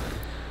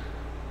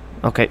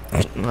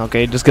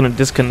 Okay, just gonna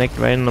disconnect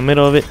right in the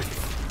middle of it.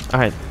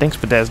 Alright, thanks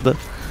Bethesda.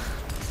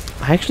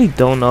 I actually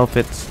don't know if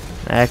it's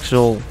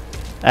actually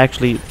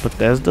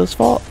Bethesda's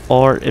fault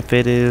or if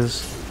it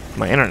is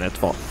my internet's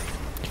fault.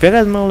 If you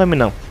guys know, let me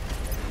know.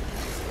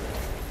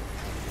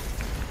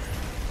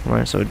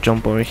 Alright, so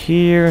jump over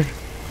here.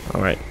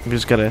 Alright, we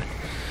just gotta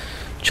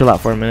chill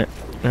out for a minute.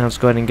 Now let's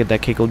go ahead and get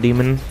that Keiko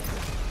demon.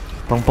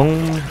 Boom,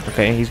 boom.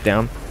 Okay, he's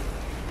down.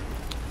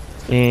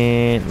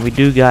 And we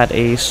do got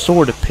a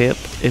sword pip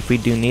if we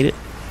do need it.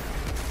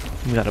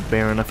 We got a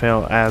Baron of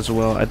Hell as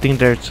well. I think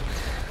there's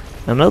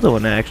another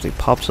one that actually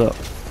pops up.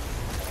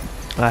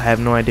 I have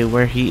no idea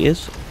where he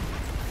is,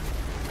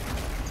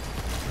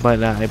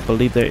 but I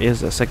believe there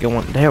is a second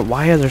one there.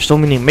 Why are there so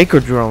many Maker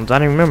drones? I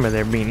didn't remember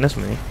there being this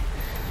many.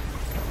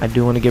 I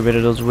do want to get rid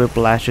of those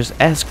whiplashes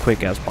as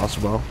quick as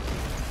possible.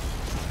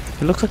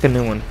 It looks like a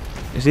new one.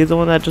 Is he the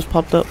one that just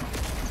popped up?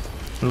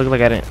 It looked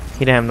like he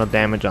didn't have no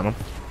damage on him.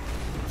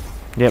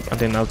 Yep, I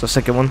think that was the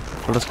second one.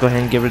 So let's go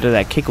ahead and get rid of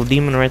that Keiko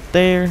demon right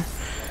there.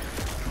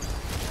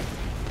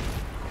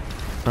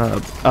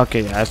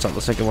 Okay, yeah, I saw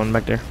the second one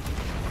back there.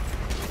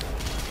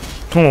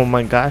 Oh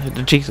my gosh,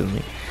 they're chasing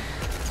me.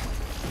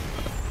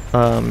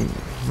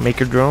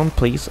 Maker drone,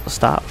 please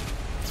stop.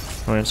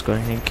 Alright, let's go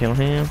ahead and kill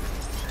him.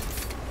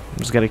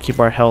 Just gotta keep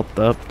our health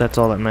up. That's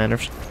all that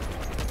matters.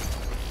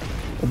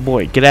 Oh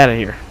boy, get out of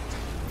here.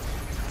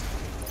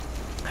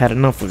 Had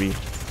enough of you.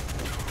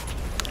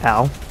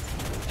 Ow.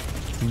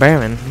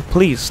 Baron,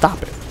 please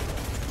stop it.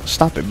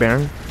 Stop it,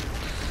 Baron.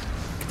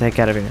 Get the heck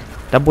out of here.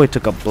 That boy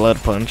took a blood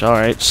punch.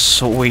 Alright,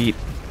 sweet.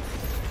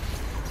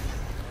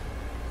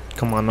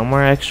 Come on, no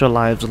more extra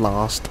lives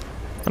lost.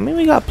 I mean,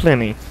 we got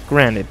plenty,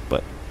 granted,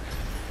 but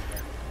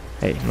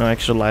hey, no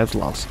extra lives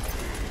lost.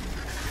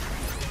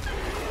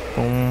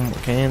 Boom.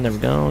 Okay, there we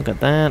go. Got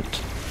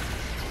that.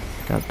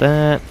 Got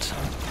that.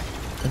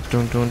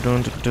 Dun dun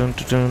dun dun dun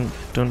dun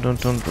dun dun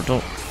dun dun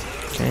dun.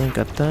 Okay,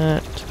 got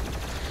that.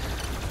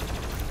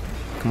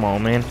 Come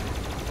on, man.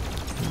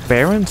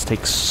 Barons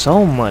take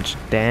so much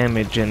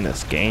damage in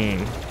this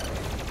game.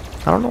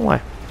 I don't know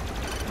why.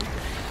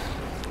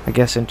 I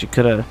guess since you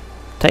could have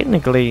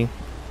technically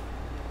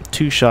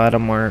 2-shot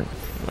him or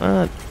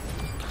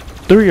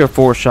 3 or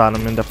 4-shot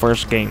him in the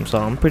first game, so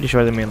I'm pretty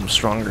sure they made him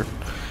stronger.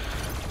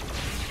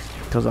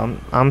 Because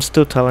I'm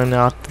still telling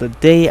you, the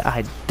day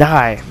I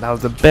die, that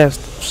was the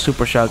best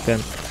super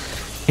shotgun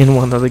in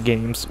one of the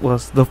games,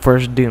 was the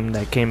first Doom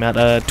that came out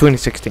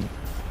 2016.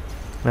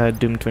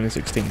 Doom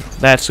 2016.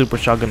 That super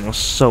shotgun was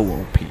so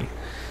OP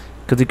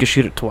because you could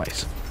shoot it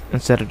twice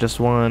instead of just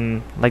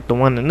one, like the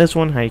one in this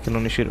one, how you can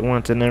only shoot it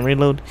once and then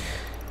reload.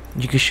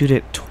 You could shoot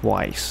it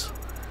twice,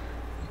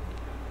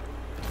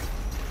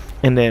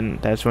 and then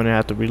that's when you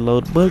have to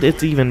reload. But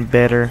it's even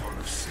better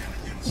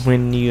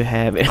when you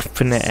have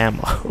infinite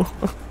ammo.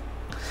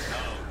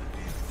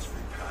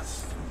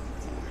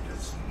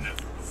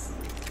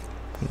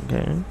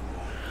 Okay.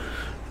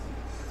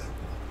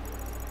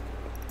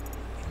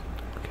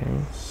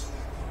 Okay.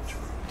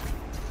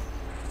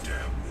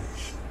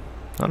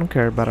 I don't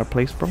care about our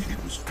place, bro.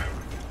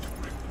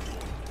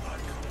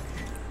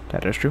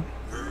 That is true.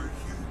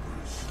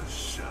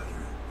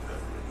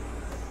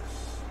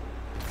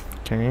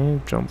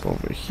 Okay, jump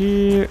over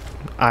here.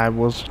 I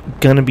was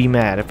gonna be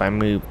mad if I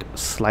moved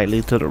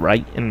slightly to the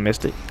right and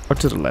missed it, or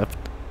to the left.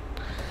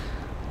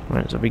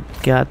 Alright, so we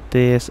got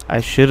this.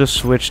 I should have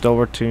switched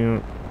over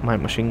to my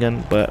machine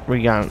gun, but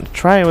we're gonna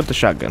try it with the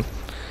shotgun.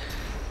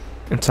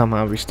 And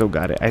somehow we still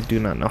got it. I do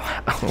not know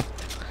how.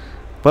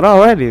 But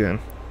alrighty then.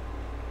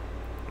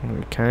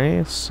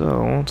 Okay, so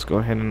let's go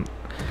ahead and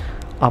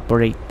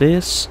operate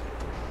this.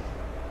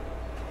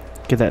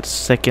 Get that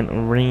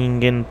second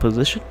ring in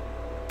position.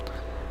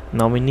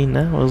 And all we need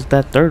now is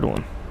that third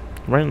one.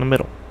 Right in the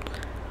middle.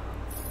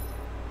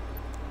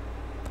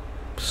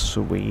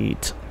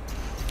 Sweet.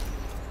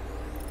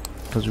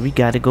 Because we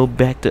gotta go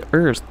back to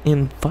Earth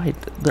and fight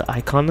the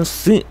Icon of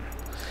Sin.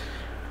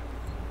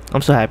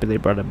 I'm so happy they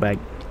brought it back.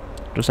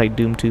 Just like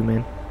Doom 2,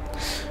 man.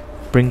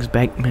 Brings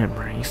back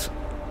memories.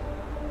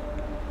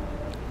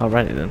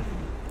 Alrighty then.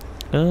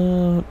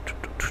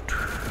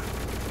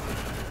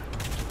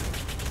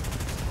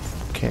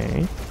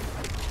 Okay.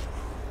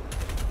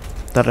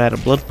 Thought I had a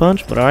blood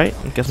punch, but alright,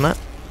 I guess not.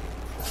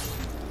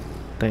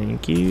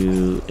 Thank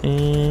you.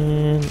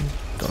 And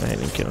go ahead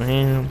and kill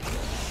him.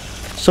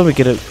 So we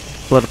get a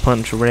blood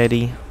punch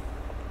ready.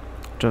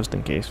 Just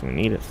in case we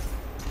need it.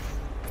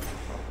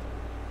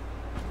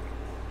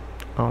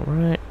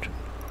 Alright.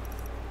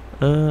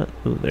 Ooh,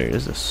 there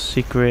is a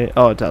secret.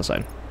 Oh, it's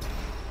outside.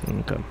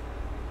 Okay.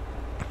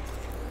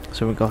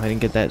 So we'll go ahead and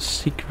get that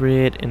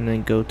secret and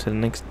then go to the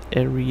next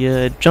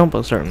area. Jump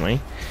a certain way.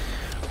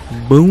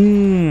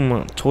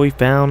 Boom! Toy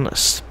found.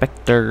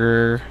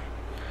 Spectre.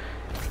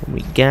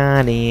 We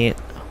got it.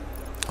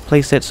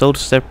 Playset sold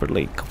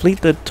separately.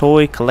 Complete the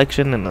toy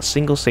collection in a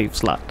single save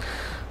slot.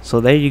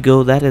 So there you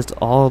go. That is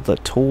all the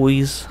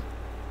toys.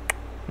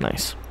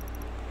 Nice.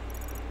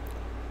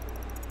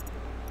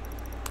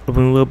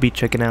 We will be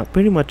checking out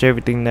pretty much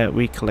everything that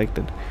we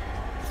collected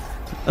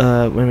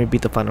when we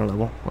beat the final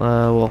level.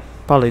 We'll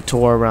probably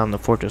tour around the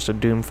Fortress of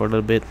Doom for a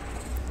little bit.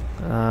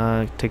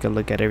 Take a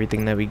look at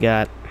everything that we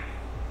got,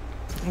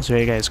 so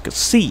you guys could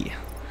see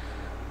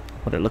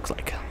what it looks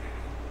like.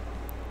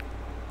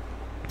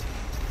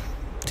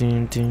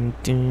 Dun, dun,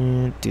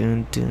 dun,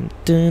 dun, dun,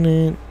 dun,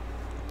 dun.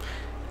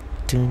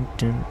 Dun,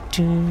 dun,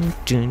 dun,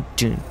 dun,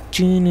 dun,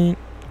 dun.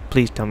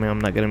 Please tell me I'm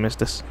not gonna miss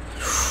this.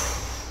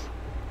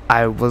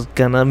 I was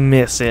gonna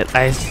miss it.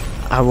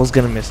 I was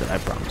gonna miss it, I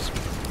promise.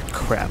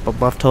 Crap, a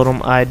buff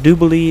totem. I do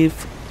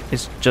believe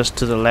it's just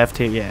to the left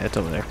here. Yeah, it's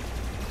over there.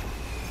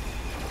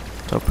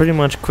 So pretty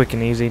much quick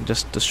and easy.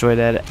 Just destroy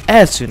that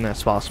as soon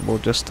as possible.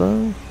 Just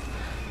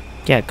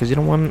yeah, because you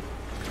don't want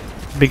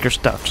bigger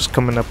stuff just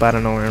coming up out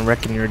of nowhere and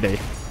wrecking your day.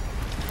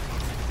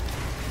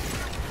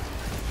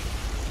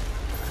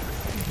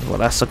 Well,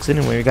 that sucks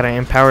anyway. We got an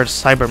empowered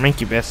cyber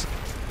incubus.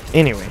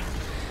 Anyway.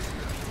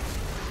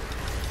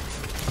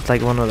 It's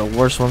like one of the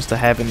worst ones to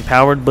have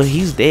empowered, but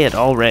he's dead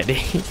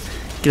already.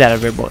 Get out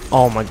of here, boy.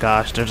 Oh my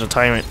gosh, there's a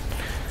tyrant.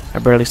 I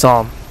barely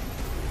saw him.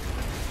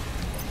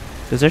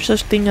 Is there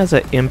such thing as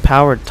an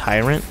empowered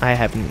tyrant? I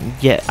have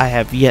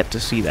yet to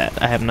see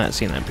that. I have not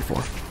seen that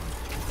before.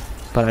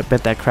 But I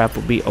bet that crap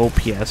will be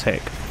OP as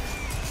heck.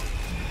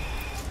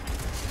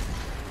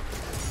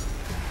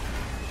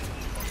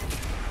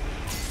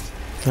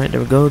 Alright,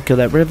 there we go. Kill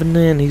that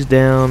Revenant. He's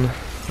down.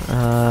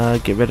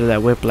 Get rid of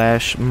that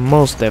Whiplash.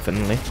 Most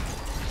definitely.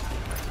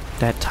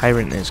 That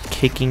tyrant is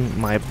kicking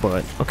my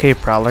butt. Okay,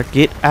 Prowler,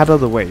 get out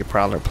of the way,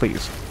 Prowler,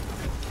 please.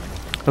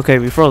 Okay,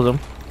 we froze him,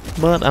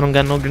 but I don't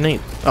got no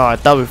grenade. Oh, I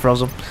thought we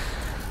froze him.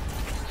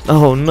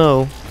 Oh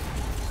no.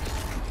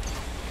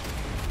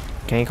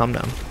 Okay, calm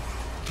down.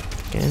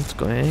 Okay, let's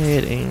go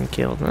ahead and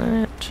kill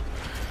that.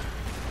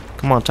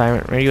 Come on,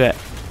 tyrant, where you at?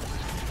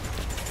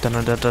 Da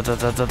da da da da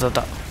da da da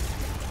da.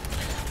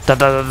 Da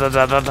da da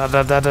da da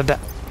da da da da.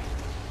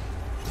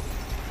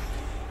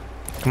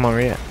 Come on,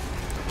 where you at?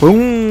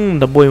 Boom!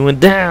 The boy went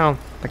down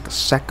like a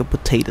sack of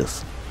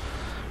potatoes.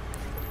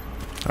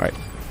 Alright.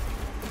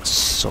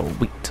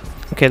 Sweet.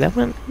 Okay, that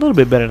went a little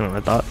bit better than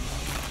I thought.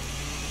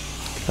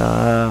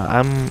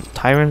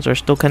 Tyrants are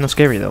still kind of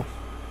scary though.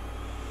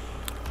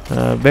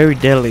 Very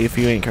deadly if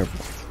you ain't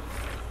careful.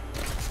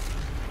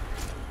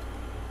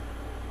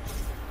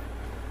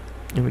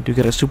 And we do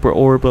get a super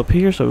orb up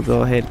here, so we'll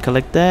go ahead and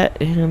collect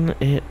that, and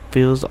it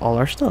fills all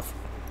our stuff.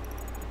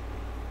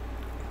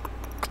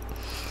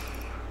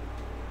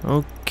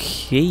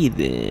 Okay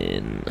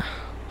then.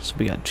 So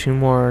we got 2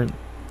 more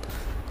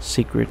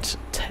secrets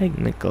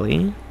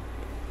technically.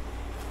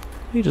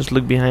 You just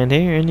look behind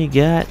here and you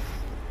got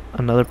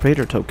another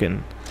Praetor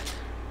token.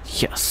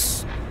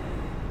 Yes.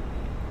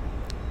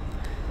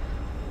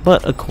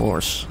 But of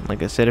course,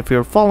 like I said, if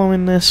you're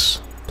following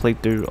this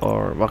playthrough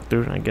or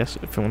walkthrough, I guess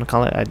if you want to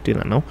call it, I do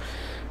not know,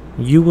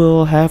 you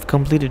will have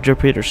completed your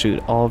Praetor suit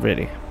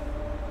already.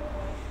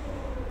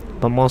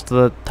 But most of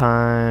the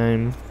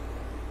time,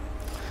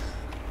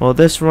 well,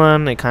 this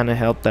run, it kind of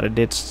helped that I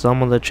did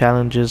some of the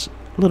challenges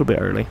a little bit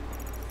early.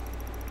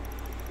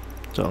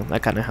 So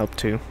that kind of helped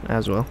too,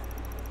 as well.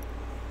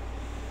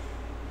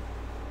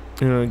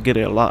 You know, get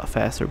it a lot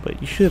faster, but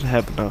you should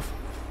have enough.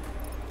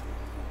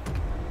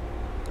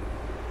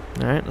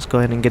 Alright, let's go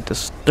ahead and get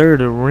this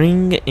third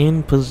ring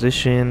in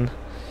position.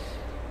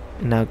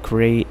 And now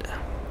create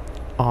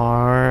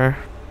our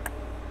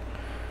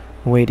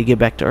way to get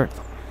back to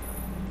Earth.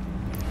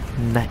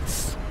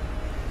 Nice.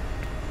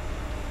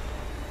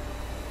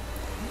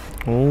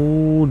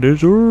 Oh,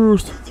 there's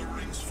Earth. With the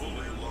rings fully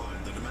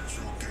aligned, the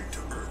dimensional gate to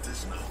Earth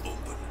is now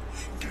open.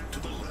 Get to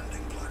the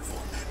landing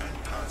platform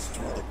and pass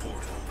through the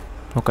portal.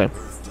 Okay.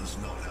 Earth does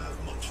not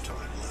have much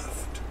time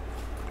left.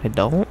 I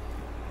don't.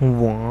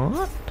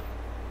 What?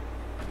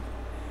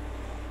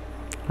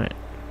 Alright.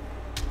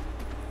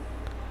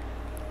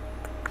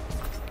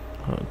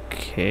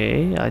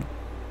 Okay, I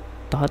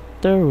thought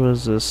there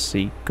was a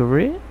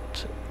secret.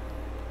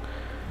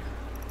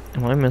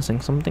 Am I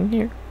missing something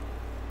here?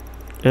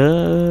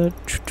 I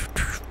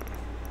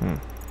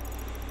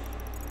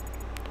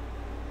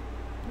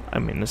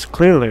mean, it's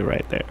clearly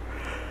right there.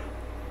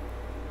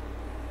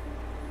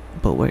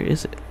 But where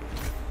is it?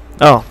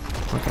 Oh,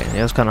 okay.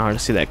 Yeah, it's kind of hard to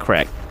see that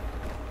crack.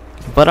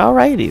 But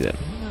alrighty then.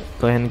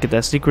 Go ahead and get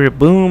that secret.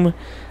 Boom.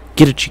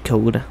 Get a cheat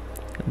code.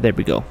 There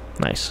we go.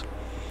 Nice.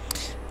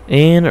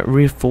 And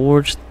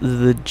reforge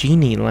the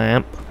genie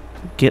lamp.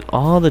 Get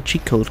all the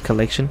cheat code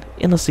collection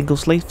in a single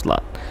slave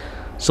slot.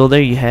 So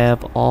there you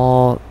have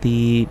all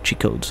the cheat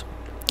codes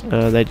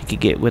that you could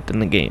get within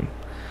the game.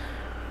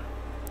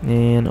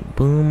 And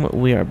boom,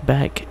 we are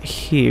back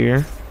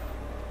here.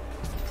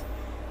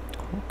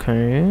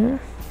 Okay.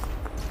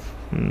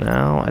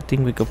 Now I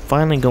think we could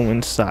finally go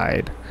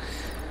inside.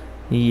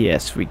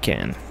 Yes, we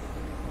can.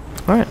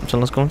 Alright, so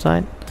let's go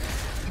inside.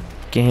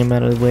 Get him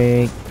out of the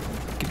way.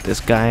 Get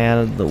this guy out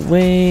of the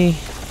way.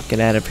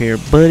 Get out of here,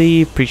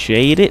 buddy.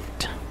 Appreciate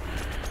it.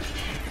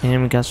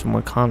 And we got some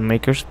more con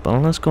makers. But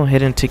let's go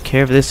ahead and take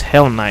care of this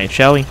Hell Knight,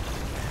 shall we?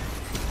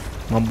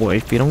 My boy,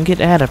 if you don't get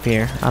out of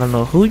here, I don't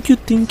know who you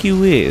think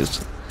you is.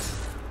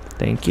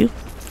 Thank you.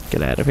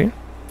 Get out of here.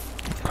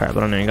 Crap, I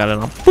don't even got it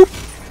on. Boop.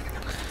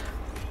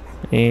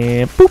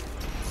 And boop.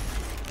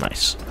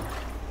 Nice.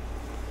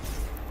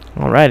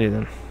 Alrighty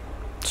then.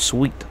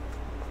 Sweet.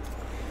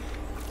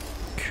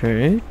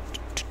 Okay.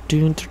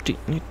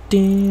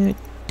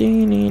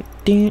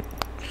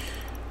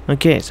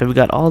 Okay, so we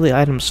got all the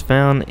items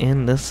found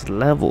in this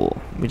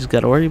level. We just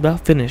gotta worry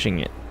about finishing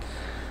it.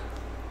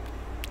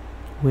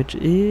 Which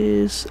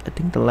is, I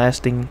think the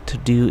last thing to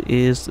do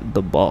is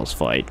the boss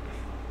fight.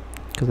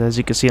 Because as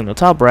you can see on the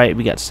top right,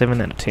 we got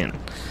 7 out of 10.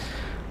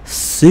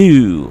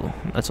 So,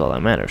 that's all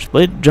that matters.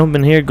 But jump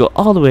in here, go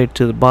all the way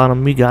to the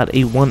bottom. We got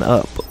a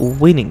 1-up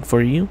waiting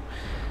for you.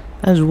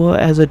 As well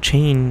as a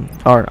chain,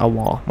 or a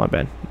wall, my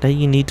bad, that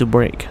you need to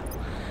break.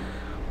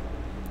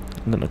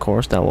 And then of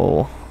course that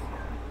will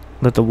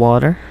let the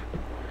water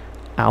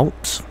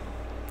out.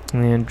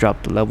 And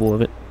drop the level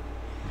of it.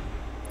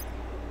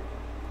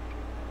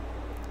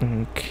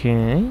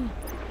 Okay,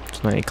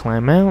 so now you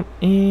climb out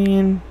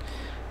and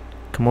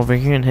come over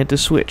here and hit the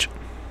switch.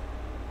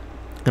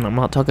 And I'm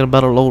not talking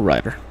about a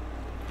lowrider.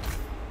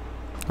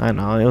 I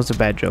know, it was a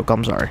bad joke,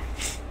 I'm sorry.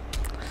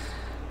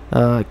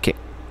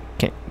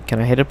 Can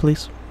I hit it,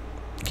 please?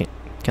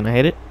 Can I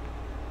hit it?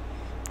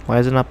 Why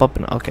is it not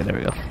popping up? Okay, there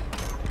we go.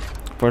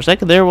 For a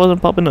second there, it wasn't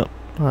popping up.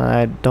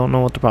 I don't know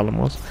what the problem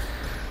was.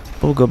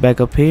 But we'll go back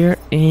up here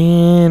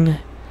and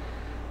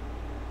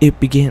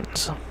it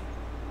begins.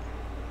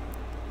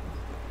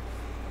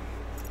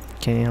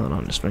 Okay, hold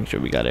on, just make sure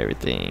we got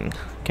everything.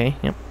 Okay,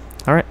 yep.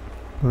 Alright,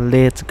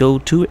 let's go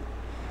to it.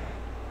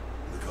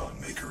 The God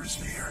Maker is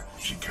near.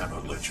 She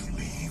cannot let you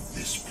leave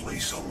this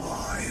place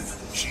alive.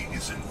 She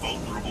is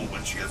invulnerable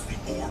when she has the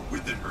orb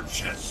within her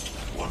chest.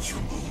 Once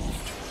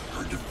removed,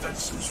 her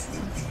defenses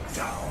will be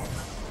down.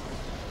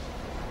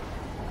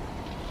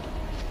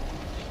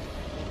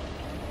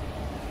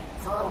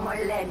 For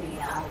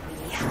millennia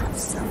we have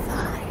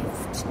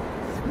survived,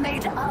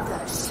 made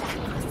others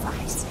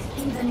sacrifice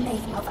in the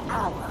name of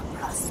our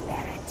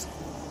prosperity,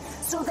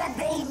 so that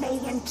they may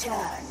in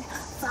turn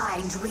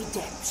find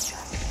redemption.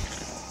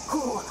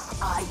 Who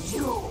are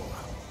you?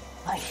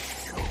 A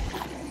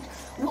human,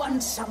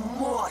 once a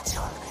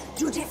mortal,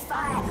 to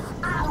defy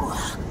our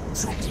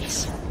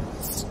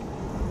traditions.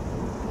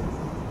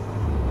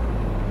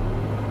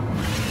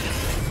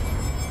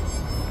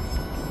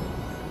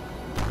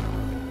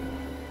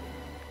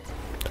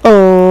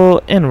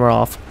 Oh, and we're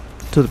off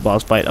to the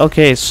boss fight.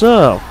 Okay,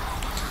 so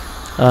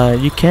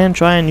you can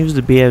try and use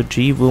the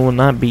BFG. We will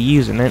not be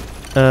using it.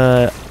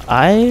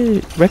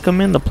 I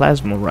recommend the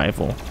plasma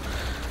rifle.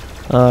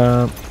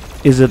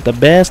 Is it the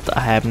best?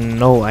 I have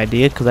no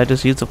idea because I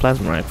just used the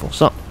plasma rifle.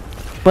 So,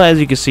 but as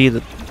you can see,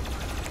 the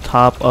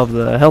top of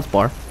the health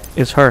bar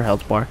is her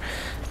health bar.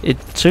 It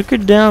took her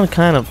down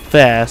kind of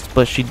fast,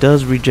 but she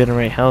does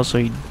regenerate health, so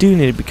you do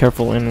need to be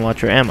careful and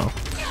watch your ammo.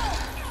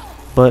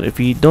 But if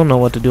you don't know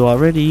what to do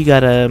already, you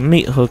gotta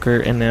meat hook her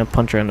and then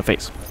punch her in the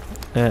face.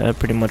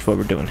 Pretty much what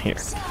we're doing here.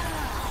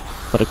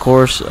 But of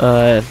course,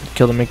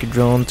 kill the maker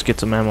drones, get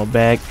some ammo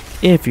back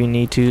if you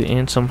need to,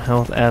 and some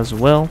health as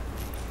well.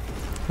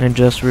 And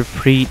just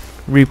repeat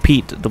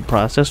the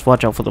process.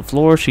 Watch out for the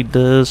floor. She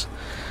does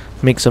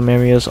make some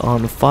areas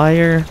on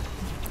fire.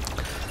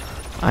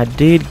 I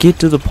did get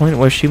to the point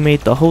where she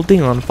made the whole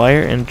thing on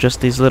fire, and just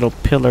these little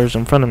pillars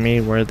in front of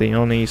me were the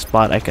only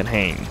spot I could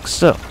hang.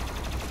 So,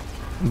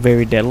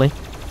 very deadly.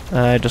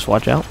 Just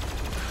watch out.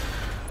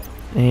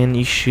 And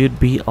you should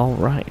be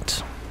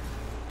alright.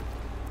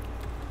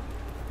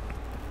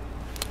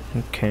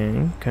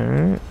 Okay,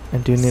 okay. I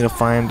do need to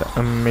find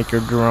a maker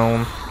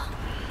drone.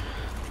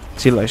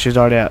 See, like, she's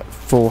already at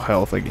full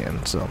health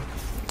again, so.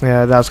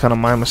 Yeah, that was kind of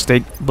my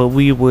mistake, but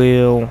we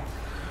will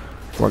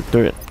work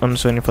through it. I'm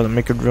just waiting for the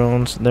maker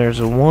drones.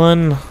 There's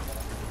one.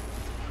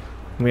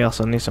 We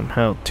also need some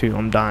help, too.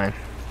 I'm dying.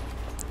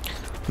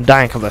 I'm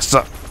dying because I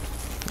suck.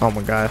 Oh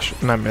my gosh,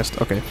 and I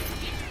missed. Okay.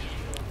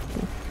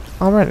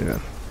 Alrighty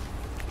then.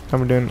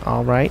 I'm doing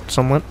alright,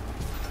 somewhat.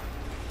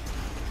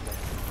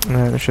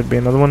 There should be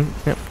another one.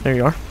 Yep, there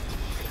you are.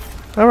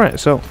 Alright,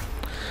 so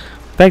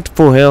back to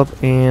full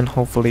health and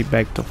hopefully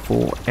back to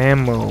full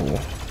ammo.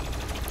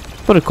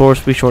 But of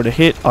course, be sure to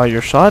hit all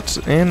your shots,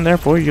 and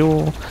therefore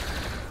you'll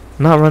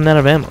not run out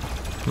of ammo,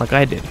 like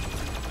I did,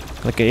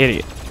 like an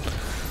idiot.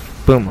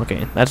 Boom.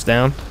 Okay, that's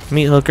down.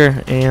 Meat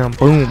hooker, and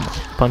boom,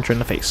 punch her in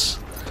the face.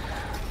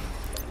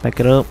 Back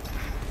it up.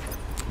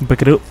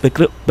 Back it up. Back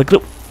it up. Back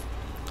it up.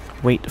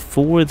 Wait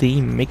for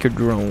the maker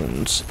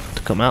drones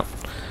to come out.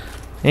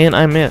 And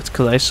I missed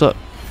because I suck.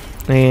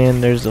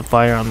 And there's the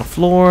fire on the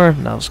floor.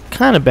 That was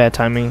kind of bad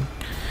timing.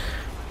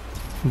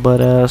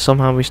 But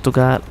somehow we still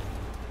got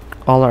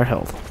all our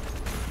health.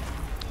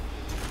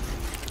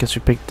 Guess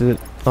we picked it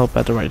up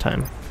at the right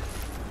time.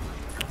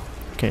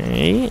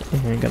 Okay.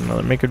 And got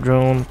another maker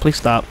drone. Please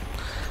stop.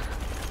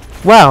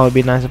 Wow, it'd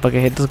be nice if I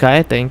could hit this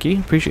guy. Thank you.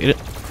 Appreciate it.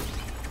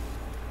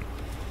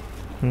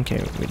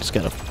 Okay, we just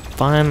gotta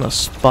find a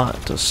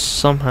spot to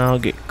somehow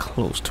get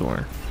close to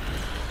her.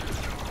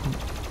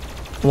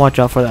 Watch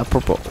out for that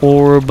purple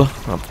orb,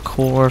 of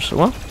course.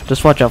 Well,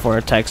 just watch out for her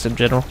attacks in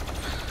general.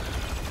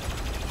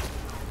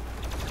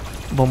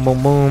 Boom,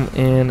 boom, boom,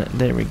 and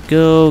there we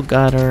go.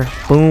 Got her.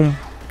 Boom.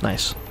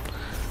 Nice.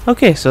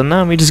 Okay, so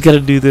now we just gotta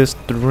do this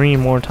 3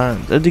 more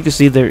times. As you can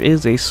see, there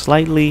is a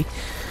slightly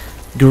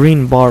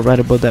green bar right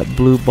above that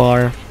blue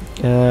bar.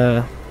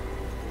 And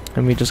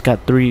we just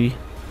got 3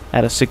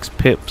 out of 6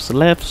 pips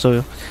left,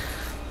 so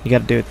you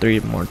gotta do it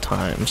 3 more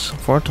times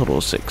for a total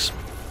of 6.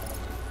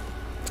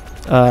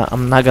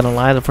 I'm not gonna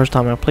lie, the first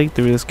time I played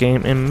through this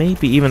game, and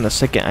maybe even the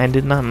second, I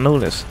did not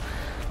notice.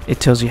 It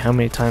tells you how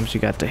many times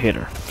you got to hit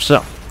her.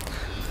 So,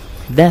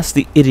 that's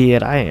the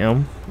idiot I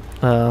am.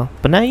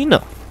 But now you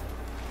know.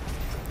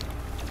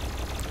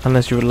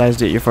 Unless you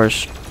realized it your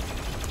first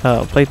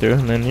playthrough,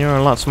 and then you're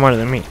a lot smarter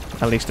than me,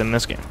 at least in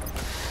this game.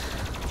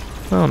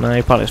 Oh no,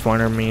 you're probably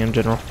smarter than me in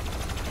general.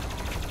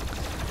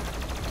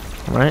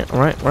 Right.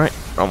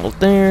 Almost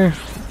there.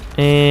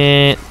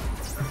 And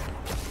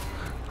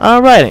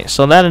alrighty,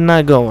 so that did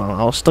not go well.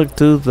 I was stuck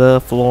to the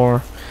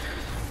floor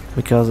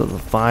because of the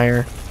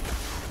fire.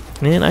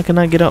 And I could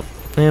not get up.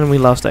 And we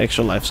lost the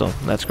extra life, so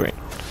that's great.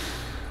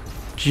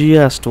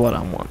 Just what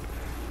I want.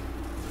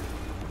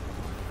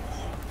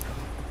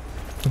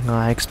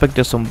 I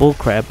expected some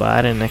bullcrap, but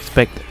I didn't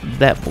expect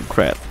that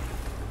bullcrap.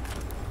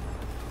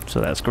 So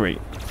that's great.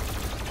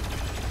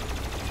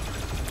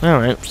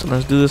 Alright, so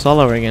let's do this all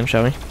over again,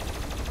 shall we?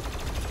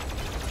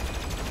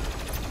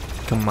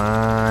 Come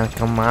on,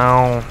 come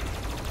on.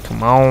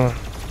 Come on.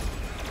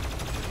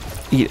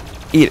 Eat it,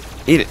 eat it,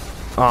 eat it.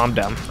 Oh, I'm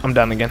down. I'm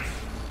down again.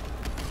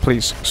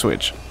 Please,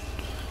 switch.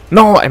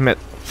 No, I meant...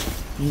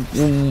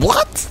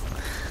 What?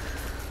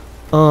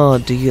 Oh,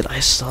 dude, I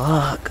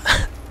suck.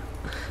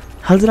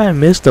 How did I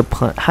miss the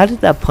punch? How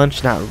did that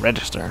punch not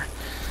register?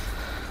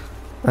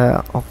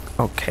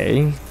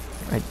 Okay.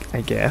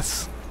 I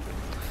guess.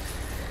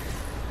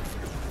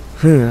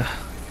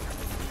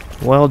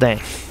 Well,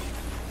 dang.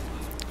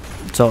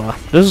 So,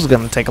 this is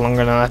gonna take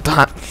longer than I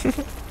thought.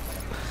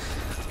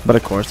 But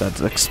of course,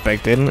 that's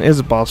expected. It's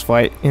a boss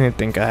fight.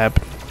 Anything could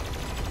happen.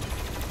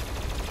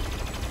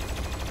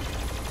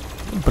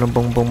 Boom,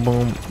 boom, boom,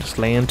 boom. Just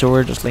lay into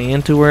her. Just lay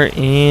into her.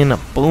 And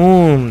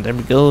boom. There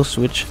we go.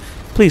 Switch.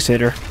 Please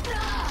hit her.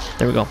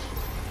 There we go.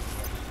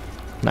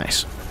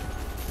 Nice.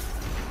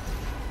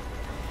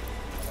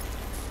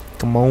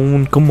 Come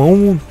on. Come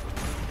on.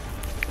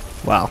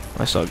 Wow.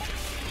 I suck.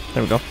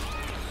 There we go.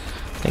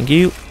 Thank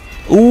you.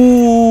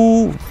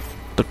 Ooh.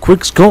 The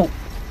quick scope.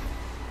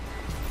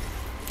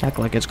 Act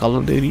like it's Call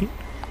of Duty.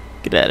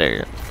 Get out of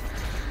here.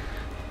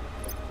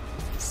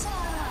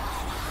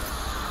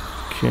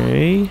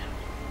 Okay.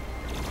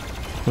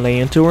 Lay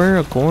into her,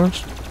 of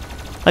course.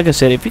 Like I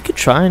said, if you could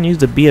try and use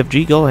the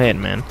BFG, go ahead,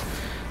 man.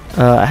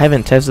 I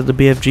haven't tested the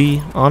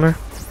BFG on her.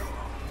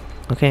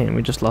 Okay, and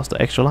we just lost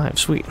the extra life.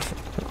 Sweet.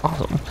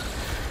 Awesome.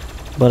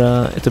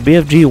 But if the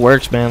BFG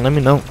works, man, let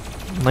me know.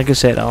 Like I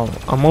said,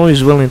 I'm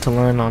always willing to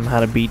learn on how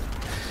to beat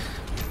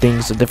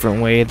things a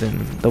different way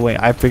than the way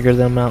I figure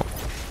them out.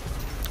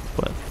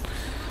 But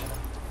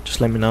just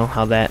let me know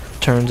how that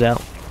turns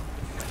out,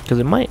 because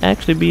it might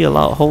actually be a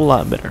whole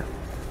lot better.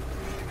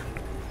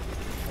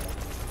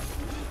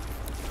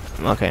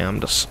 Okay, I'm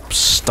just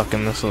stuck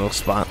in this little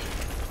spot.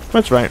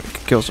 That's right, we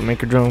could kill some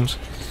maker drones.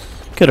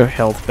 Get her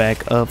health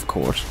back, of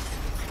course.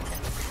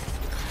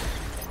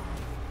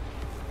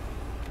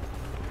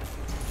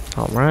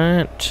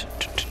 Alright.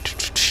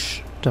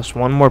 Just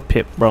one more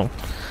pip, bro.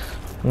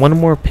 One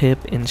more pip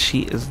and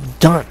she is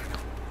done.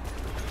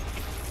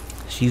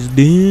 She's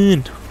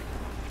done.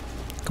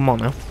 Come on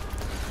now.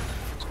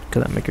 Look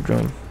at that Maker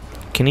drone.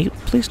 Can you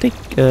please take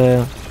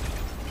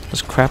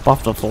this crap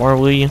off the floor,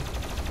 will you?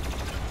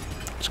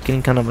 It's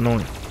getting kind of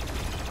annoying.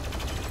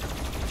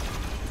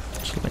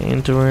 Just lay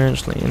into her,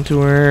 just lay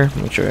into her.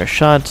 Make sure our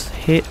shots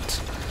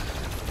hit.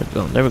 There we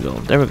go, there we go,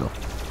 there we go.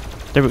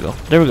 There we go,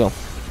 there we go.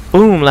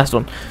 Boom, last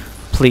one.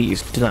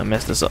 Please do not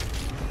mess this up.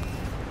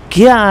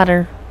 Got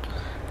her.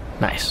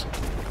 Nice.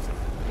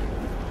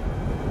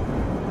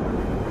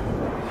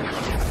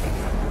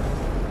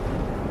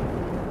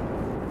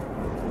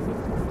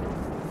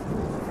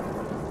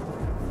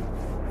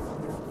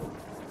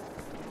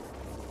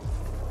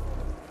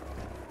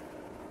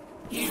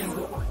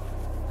 You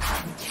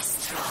have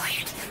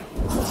destroyed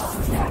all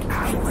that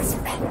I was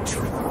meant to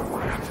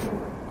rule,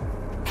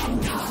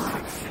 and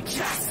all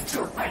just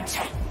to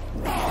protect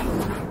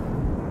them.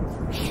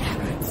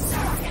 In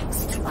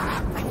servants to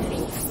our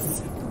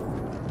beliefs.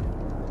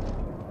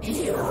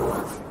 You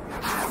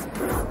have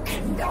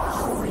broken the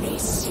holy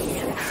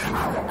seal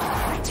of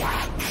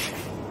Urdak.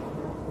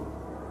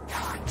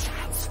 Your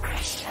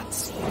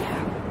transgressions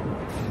here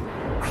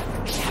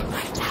will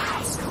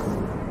jeopardize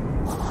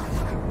all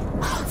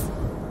of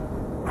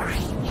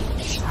creation.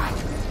 We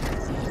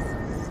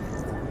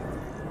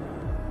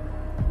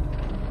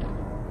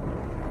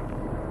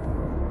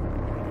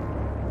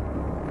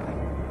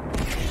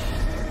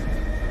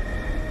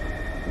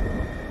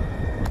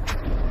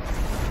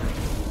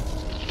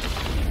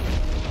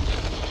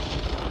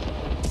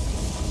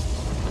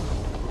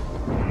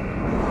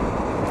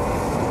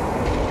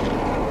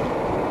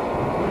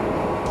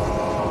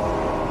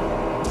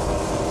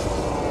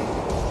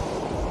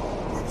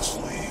must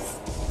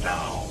leave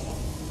now.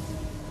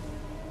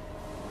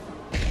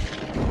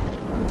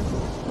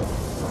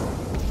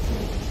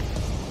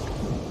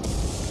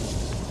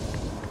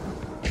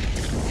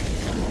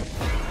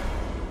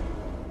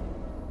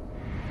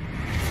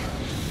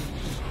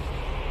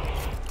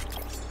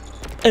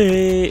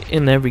 Hey,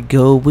 and there we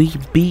go. We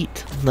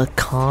beat the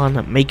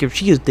Con Maker.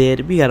 She is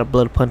dead. We got a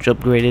blood punch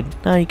upgraded.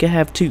 Now you can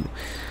have 2.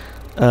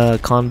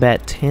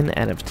 Combat 10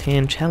 out of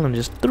 10.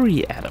 Challenges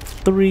 3 out of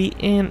 3.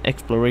 And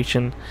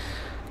exploration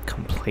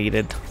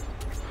completed.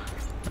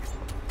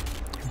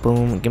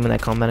 Boom. Give me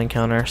that combat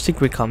encounter.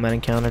 Secret combat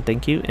encounter.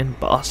 Thank you. And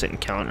boss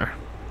encounter.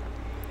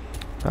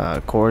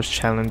 Course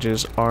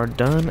challenges are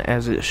done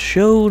as it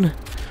showed.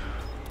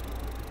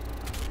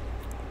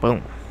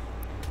 Boom.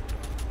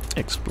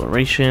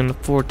 Exploration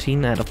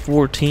 14 out of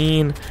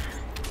 14.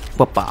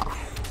 Whoppa.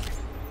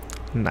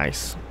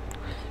 Nice.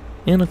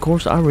 And of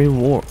course our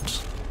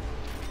rewards.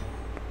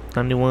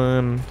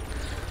 91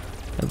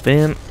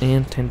 event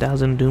and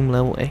 10,000 Doom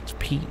level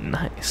XP.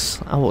 Nice.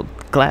 I will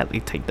gladly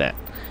take that.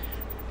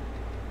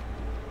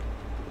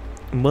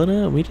 But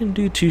we didn't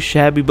do too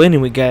shabby. But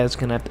anyway, guys,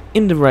 gonna have to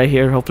end it right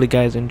here. Hopefully you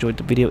guys enjoyed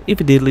the video. If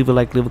you did, leave a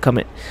like, leave a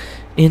comment,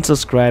 and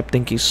subscribe.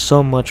 Thank you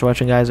so much for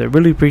watching, guys. I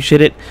really appreciate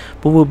it.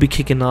 But we'll be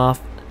kicking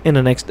off in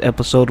the next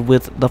episode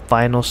with the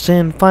final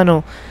sin,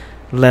 final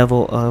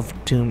level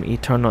of Doom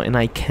Eternal, and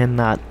I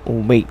cannot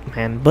wait,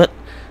 man. But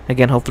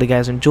again, hopefully you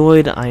guys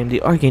enjoyed. I am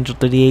the Archangel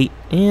 38,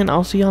 and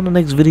I'll see you on the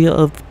next video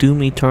of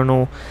Doom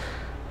Eternal,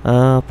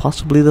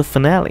 possibly the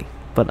finale.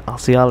 But I'll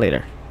see y'all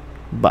later.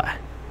 Bye.